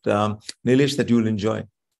that, Nilesh, that you will enjoy.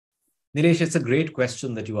 Nilesh, it's a great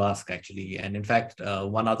question that you ask, actually. And in fact,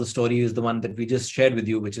 one other story is the one that we just shared with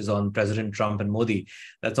you, which is on President Trump and Modi.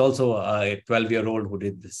 That's also a 12-year-old who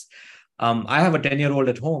did this. I have a 10-year-old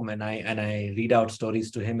at home, and I read out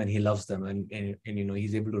stories to him, and he loves them, and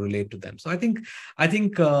he's able to relate to them. So I think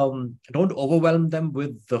don't overwhelm them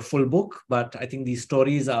with the full book, but I think these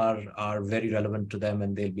stories are very relevant to them,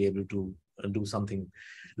 and they'll be able to do something,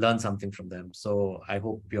 learn something from them. So I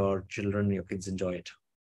hope your kids enjoy it.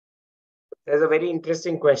 There's a very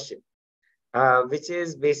interesting question, which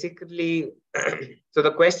is basically so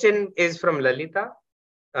the question is from Lalita,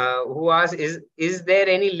 who asks, is there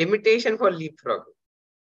any limitation for leapfrogging?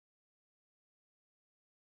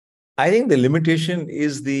 I think the limitation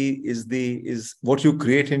is what you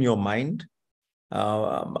create in your mind.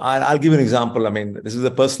 I'll give an example. I mean, this is a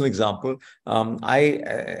personal example.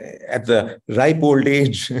 At the ripe old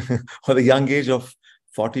age or the young age of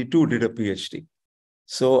 42, did a PhD.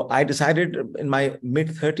 So I decided in my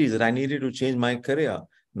mid-30s that I needed to change my career.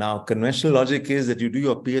 Now, conventional logic is that you do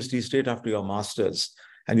your PhD straight after your master's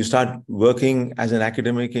and you start working as an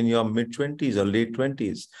academic in your mid-20s or late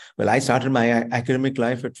 20s. Well, I started my academic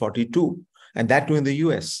life at 42, and that too in the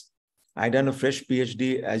US. I done a fresh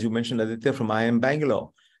PhD, as you mentioned, Aditya, from IIM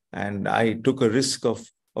Bangalore. And I took a risk of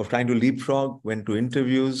trying to leapfrog, went to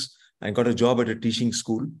interviews, and got a job at a teaching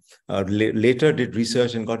school. Later did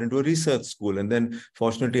research and got into a research school. And then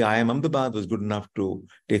fortunately, IIM Ahmedabad was good enough to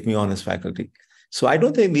take me on as faculty. So I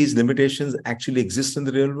don't think these limitations actually exist in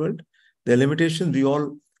the real world. They're limitations we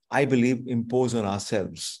all, I believe, impose on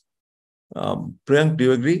ourselves. Priyank, do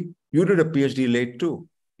you agree? You did a PhD late too.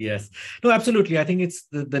 Yes. No, absolutely. I think it's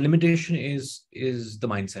the limitation is the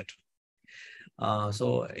mindset.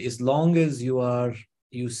 So as long as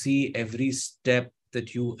you see every step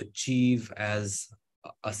that you achieve as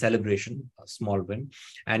a celebration, a small win,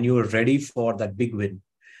 and you're ready for that big win,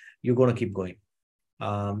 you're going to keep going.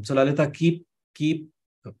 So Lalita, keep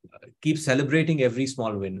celebrating every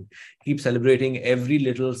small win, keep celebrating every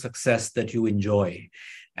little success that you enjoy,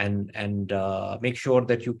 and make sure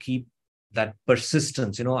that you keep that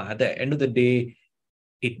persistence. At the end of the day,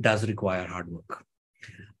 it does require hard work.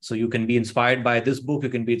 So you can be inspired by this book. You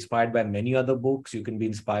can be inspired by many other books. You can be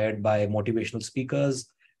inspired by motivational speakers.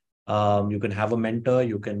 You can have a mentor.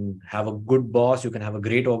 You can have a good boss. You can have a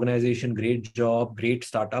great organization, great job, great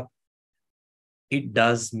startup. It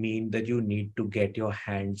does mean that you need to get your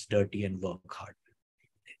hands dirty and work hard.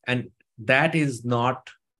 And that is not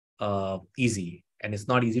easy, and it's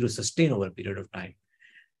not easy to sustain over a period of time.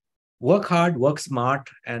 Work hard, work smart,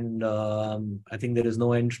 and I think there is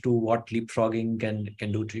no end to what leapfrogging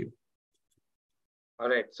can do to you. All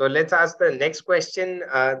right. So let's ask the next question.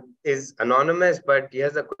 Is anonymous, but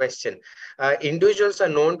here's the question. Individuals are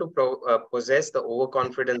known to possess the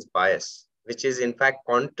overconfidence bias, which is in fact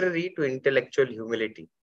contrary to intellectual humility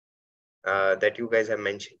that you guys have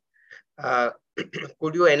mentioned.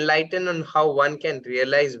 Could you enlighten on how one can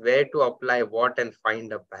realize where to apply what and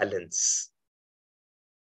find a balance?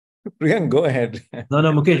 Priyank, go ahead. No,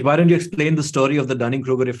 Mukesh, why don't you explain the story of the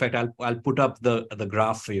Dunning-Kruger effect? I'll put up the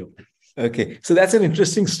graph for you. Okay, so that's an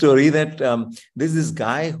interesting story that there's this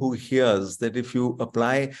guy who hears that if you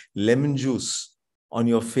apply lemon juice on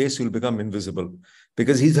your face, you'll become invisible.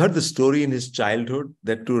 Because he's heard the story in his childhood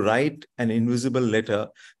that to write an invisible letter,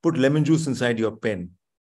 put lemon juice inside your pen.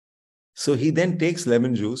 So he then takes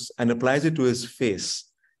lemon juice and applies it to his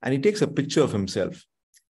face. And he takes a picture of himself.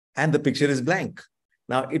 And the picture is blank.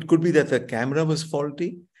 Now, it could be that the camera was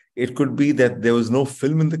faulty. It could be that there was no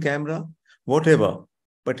film in the camera, whatever.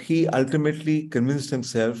 But he ultimately convinced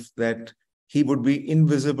himself that he would be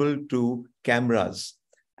invisible to cameras.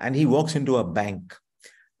 And he walks into a bank.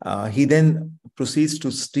 He then proceeds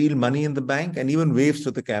to steal money in the bank and even waves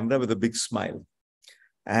to the camera with a big smile.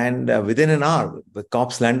 And within an hour, the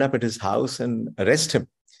cops land up at his house and arrest him.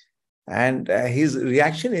 And his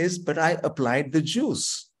reaction is, but I applied the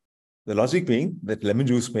juice. The logic being that lemon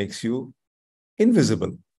juice makes you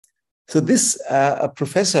invisible. So this a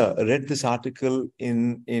professor read this article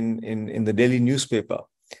in the daily newspaper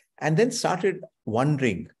and then started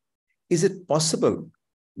wondering, is it possible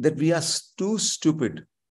that we are too stupid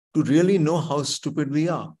to really know how stupid we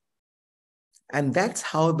are? And that's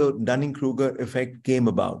how the Dunning-Kruger effect came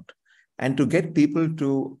about. And to get people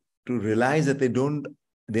to realize that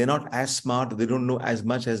they're not as smart, they don't know as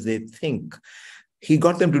much as they think, he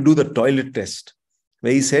got them to do the toilet test,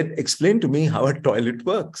 where he said, explain to me how a toilet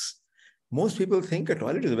works. Most people think a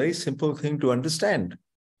toilet is a very simple thing to understand.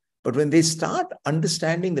 But when they start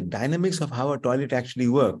understanding the dynamics of how a toilet actually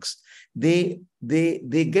works, they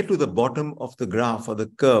get to the bottom of the graph or the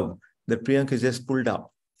curve that Priyank has just pulled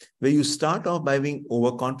up, where you start off by being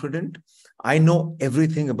overconfident. I know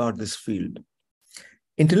everything about this field.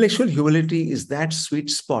 Intellectual humility is that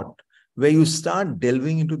sweet spot where you start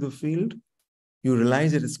delving into the field. You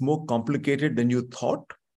realize that it's more complicated than you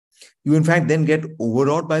thought. You, in fact, then get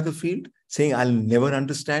overawed by the field, saying, I'll never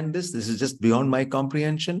understand this. This is just beyond my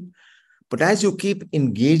comprehension. But as you keep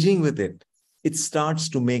engaging with it, it starts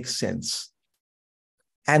to make sense.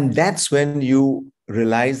 And that's when you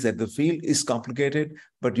realize that the field is complicated,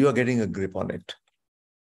 but you are getting a grip on it.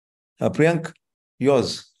 Priyank,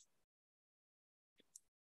 yours.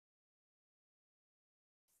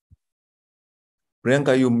 Priyank,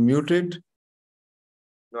 are you muted?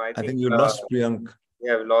 No, I think you lost Priyank.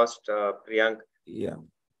 Yeah, I've lost Priyank. Yeah.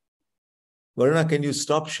 Varuna, can you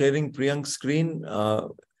stop sharing Priyank's screen?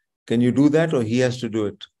 Can you do that, or he has to do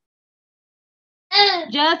it?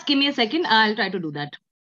 Just give me a second. I'll try to do that.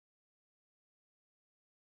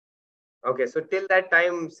 Okay, so till that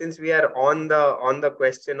time, since we are on the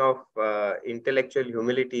question of intellectual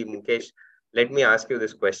humility, Mukesh, let me ask you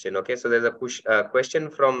this question. Okay, so there's a question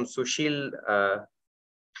from Sushil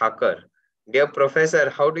Thakur. Dear Professor,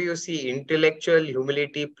 how do you see intellectual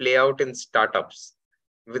humility play out in startups?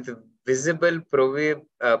 With visible proverbial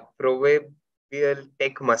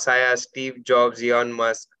tech messiah Steve Jobs, Elon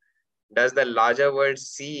Musk, does the larger world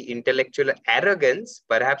see intellectual arrogance,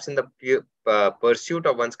 perhaps in the pursuit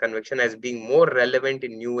of one's conviction, as being more relevant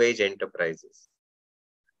in new age enterprises?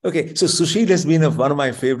 Okay, so Sushil has been one of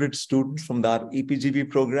my favorite students from the EPGP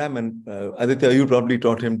program, and Aditya, you probably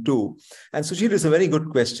taught him too. And Sushil is a very good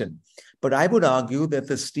question. But I would argue that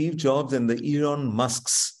the Steve Jobs and the Elon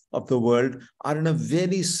Musks of the world are in a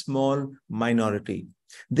very small minority.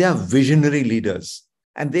 They are visionary leaders,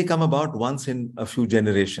 and they come about once in a few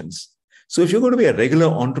generations. So if you're going to be a regular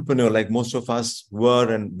entrepreneur, like most of us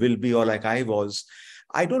were and will be, or like I was,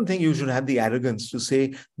 I don't think you should have the arrogance to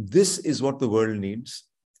say, this is what the world needs,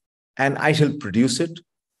 and I shall produce it,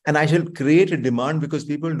 and I shall create a demand because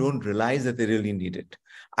people don't realize that they really need it.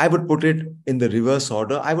 I would put it in the reverse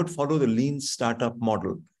order. I would follow the lean startup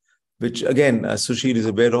model, which again, Sushil is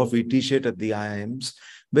aware of. We teach it at the IIMs,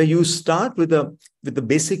 where you start with the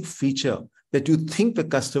basic feature that you think the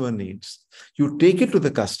customer needs. You take it to the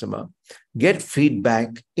customer, get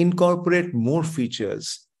feedback, incorporate more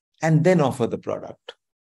features, and then offer the product.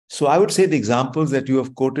 So I would say the examples that you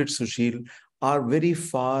have quoted, Sushil, are very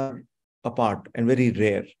far apart and very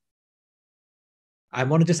rare. I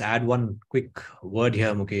want to just add one quick word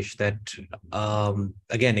here, Mukesh, that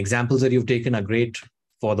again, examples that you've taken are great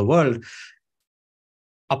for the world.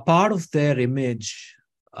 A part of their image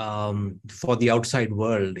for the outside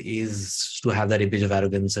world is to have that image of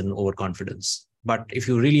arrogance and overconfidence. But if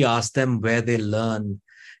you really ask them where they learn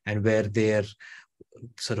and where they're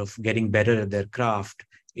sort of getting better at their craft,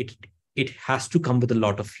 it has to come with a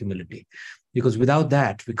lot of humility. Because without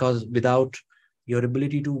your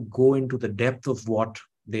ability to go into the depth of what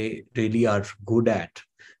they really are good at,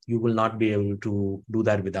 you will not be able to do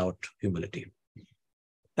that without humility.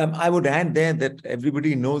 I would add there that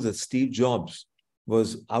everybody knows that Steve Jobs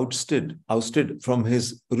was ousted from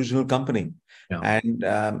his original company. Yeah.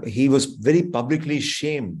 And he was very publicly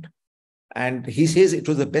shamed. And he says it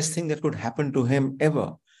was the best thing that could happen to him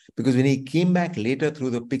ever. Because when he came back later through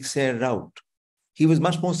the Pixar route, he was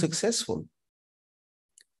much more successful.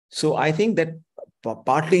 So I think that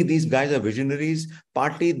partly these guys are visionaries,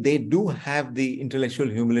 partly they do have the intellectual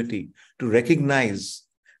humility to recognize,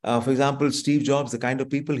 for example, Steve Jobs, the kind of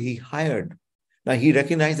people he hired. Now, he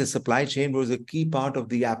recognized the supply chain was a key part of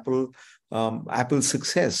the Apple's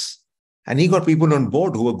success. And he got people on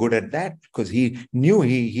board who were good at that because he knew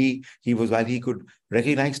he was, while he could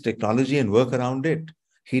recognize technology and work around it,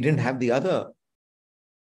 he didn't have the other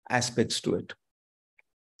aspects to it.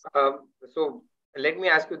 So let me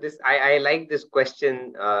ask you this. I like this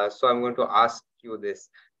question. So I'm going to ask you this,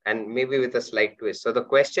 and maybe with a slight twist. So the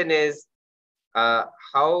question is,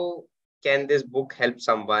 how can this book help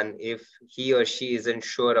someone if he or she isn't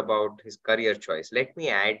sure about his career choice? Let me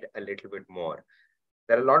add a little bit more.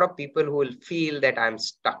 There are a lot of people who will feel that I'm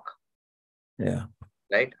stuck. Yeah.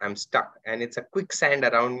 Right? I'm stuck. And it's a quicksand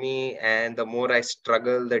around me. And the more I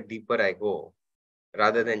struggle, the deeper I go,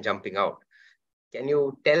 rather than jumping out. Can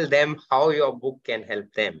you tell them how your book can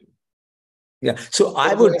help them? Yeah. So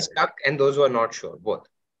those who are stuck and those who are not sure, both.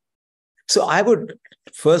 So I would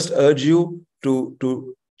first urge you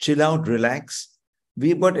to chill out, relax.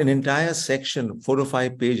 We've got an entire section, 4 or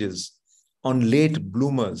 5 pages, on late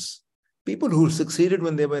bloomers, people who succeeded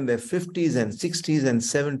when they were in their 50s and 60s and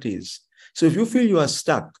 70s. So if you feel you are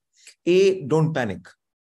stuck, don't panic.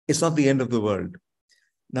 It's not the end of the world.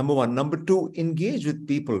 Number one. Number two, engage with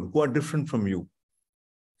people who are different from you.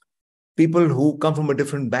 People who come from a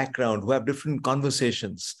different background, who have different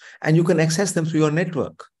conversations, and you can access them through your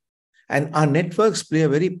network. And our networks play a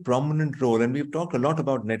very prominent role. And we've talked a lot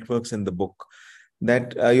about networks in the book,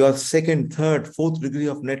 that your second, third, fourth degree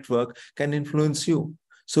of network can influence you.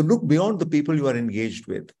 So look beyond the people you are engaged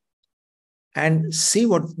with and see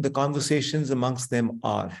what the conversations amongst them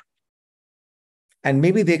are. And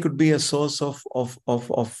maybe they could be a source of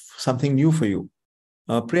something new for you.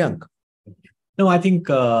 Priyank. No, I think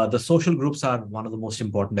the social groups are one of the most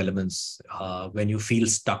important elements when you feel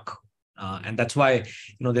stuck. And that's why,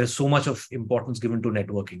 there's so much of importance given to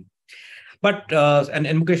networking. But, and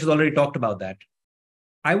Mukesh has already talked about that.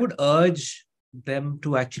 I would urge them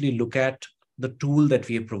to actually look at the tool that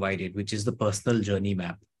we have provided, which is the personal journey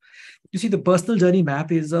map. You see, the personal journey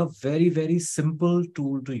map is a very, very simple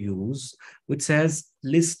tool to use, which says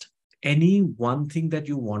list any one thing that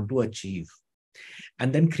you want to achieve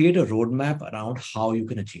and then create a roadmap around how you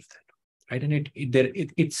can achieve that. Right. And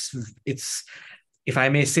it's, if I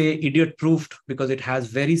may say, idiot proofed, because it has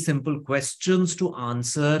very simple questions to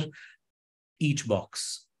answer each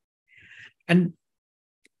box. And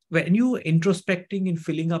when you introspecting and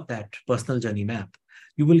filling up that personal journey map,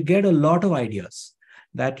 you will get a lot of ideas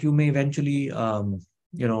that you may eventually,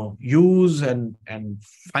 use and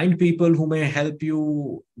find people who may help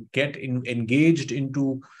you get engaged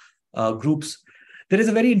into groups. There is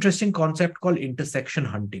a very interesting concept called intersection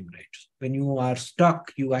hunting, right? When you are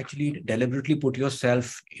stuck, you actually deliberately put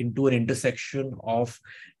yourself into an intersection of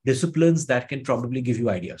disciplines that can probably give you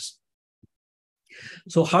ideas.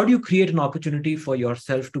 So how do you create an opportunity for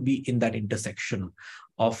yourself to be in that intersection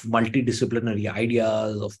of multidisciplinary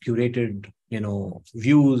ideas, of curated,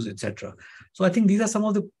 views, etc.? So I think these are some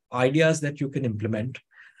of the ideas that you can implement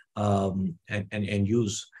and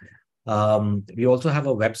use. We also have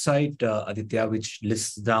a website, Aditya, which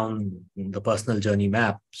lists down the personal journey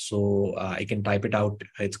map. So I can type it out.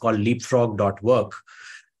 It's called leapfrog.work,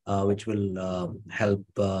 which will help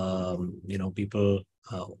people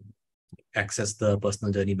access the personal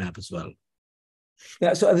journey map as well.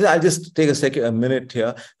 Yeah, so I'll just take a minute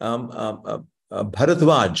here.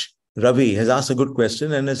 Bharatwaj Ravi has asked a good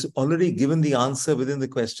question and has already given the answer within the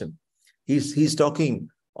question. He's talking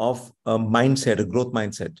of a mindset, a growth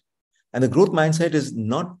mindset. And the growth mindset is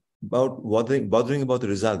not about bothering about the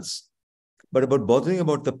results, but about bothering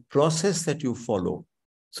about the process that you follow.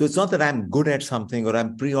 So it's not that I'm good at something or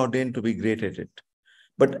I'm preordained to be great at it.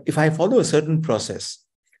 But if I follow a certain process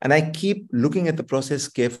and I keep looking at the process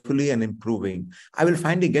carefully and improving, I will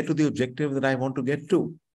finally get to the objective that I want to get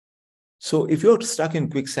to. So if you're stuck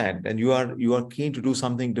in quicksand and you are keen to do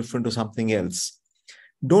something different or something else,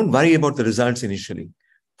 don't worry about the results initially.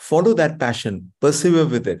 Follow that passion, persevere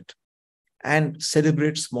with it, and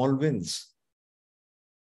celebrate small wins.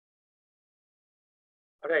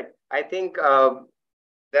 All right. I think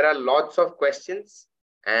there are lots of questions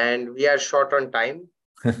and we are short on time.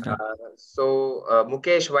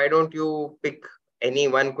 Mukesh, why don't you pick any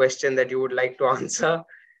one question that you would like to answer?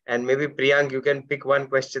 And maybe Priyank, you can pick one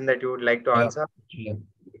question that you would like to answer. Yeah.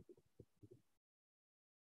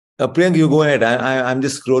 Priyank, you go ahead. I'm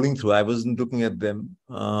just scrolling through. I wasn't looking at them.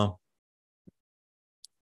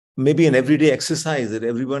 Maybe an everyday exercise that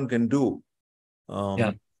everyone can do.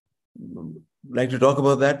 Yeah. Like to talk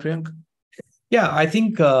about that, Priyank? Yeah, I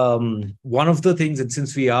think one of the things, and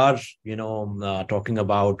since we are, talking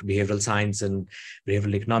about behavioral science and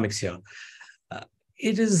behavioral economics here,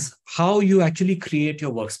 it is how you actually create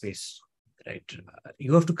your workspace, right?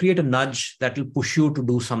 You have to create a nudge that will push you to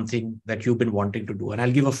do something that you've been wanting to do. And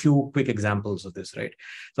I'll give a few quick examples of this, right?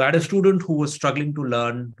 So I had a student who was struggling to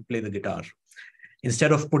learn to play the guitar.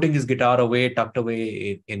 Instead of putting his guitar away, tucked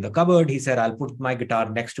away in the cupboard, he said, I'll put my guitar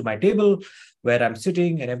next to my table where I'm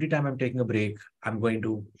sitting. And every time I'm taking a break, I'm going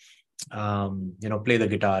to, play the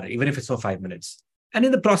guitar, even if it's for 5 minutes. And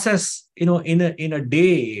in the process, in a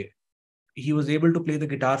day, he was able to play the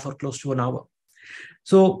guitar for close to an hour.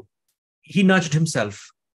 So he nudged himself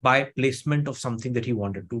by placement of something that he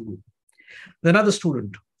wanted to do. Another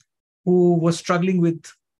student who was struggling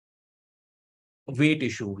with a weight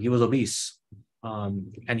issue, he was obese.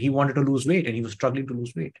 And he wanted to lose weight and he was struggling to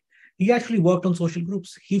lose weight. He actually worked on social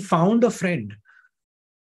groups. He found a friend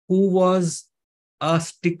who was a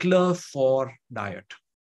stickler for diet.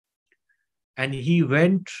 And he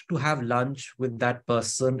went to have lunch with that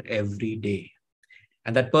person every day.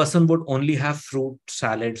 And that person would only have fruit,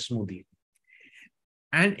 salad, smoothie.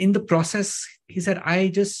 And in the process, he said, I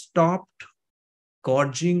just stopped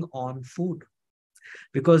gorging on food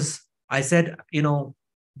because I said,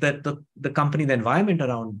 that the company, the environment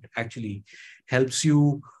around actually helps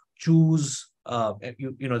you choose,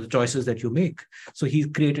 the choices that you make. So he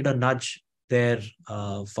created a nudge there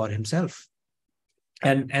for himself.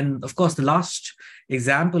 And of course, the last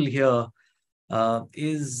example here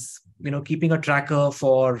is, keeping a tracker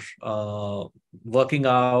for working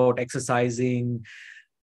out, exercising,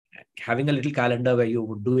 having a little calendar where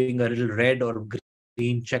you're doing a little red or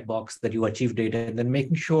green checkbox that you achieved it, and then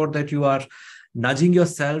making sure that you are nudging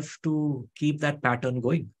yourself to keep that pattern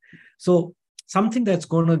going. So something that's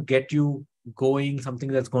going to get you going, something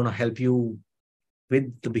that's going to help you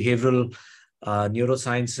with the behavioral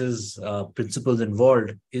neurosciences principles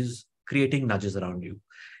involved is creating nudges around you.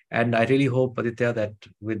 And I really hope, Aditya, that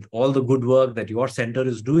with all the good work that your center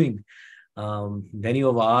is doing, many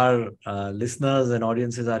of our listeners and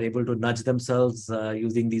audiences are able to nudge themselves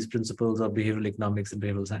using these principles of behavioral economics and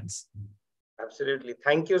behavioral science. Absolutely.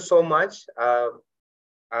 Thank you so much.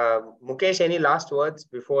 Mukesh, any last words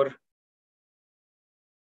before?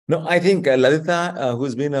 No, I think Lalita,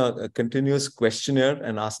 who's been a continuous questioner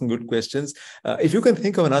and asking good questions, if you can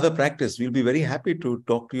think of another practice, we'll be very happy to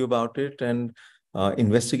talk to you about it and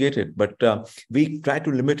investigate it. But we try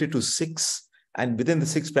to limit it to 6. And within the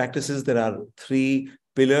 6 practices, there are 3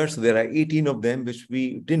 pillars. There are 18 of them, which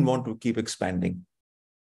we didn't want to keep expanding.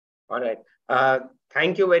 All right.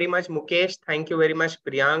 Thank you very much, Mukesh. Thank you very much,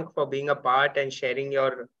 Priyank, for being a part and sharing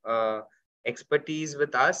your expertise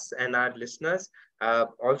with us and our listeners.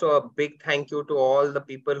 Also, a big thank you to all the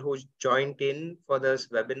people who joined in for this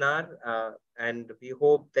webinar. And we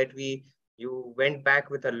hope that you went back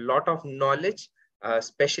with a lot of knowledge,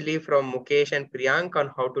 especially from Mukesh and Priyank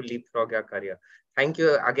on how to leapfrog your career. Thank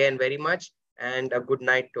you again very much, and a good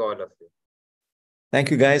night to all of you.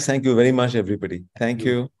 Thank you, guys. Thank you very much, everybody. Thank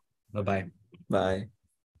you. Bye-bye. Bye.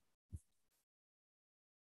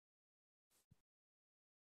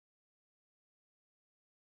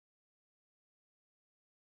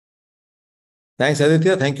 Thanks,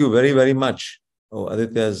 Aditya. Thank you very, very much. Oh,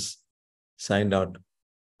 Aditya's signed out.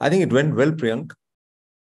 I think it went well, Priyank.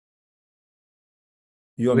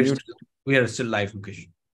 You are muted. We are still live, Mukesh.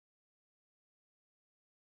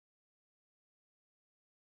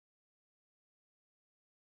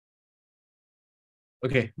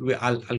 Okay, I'll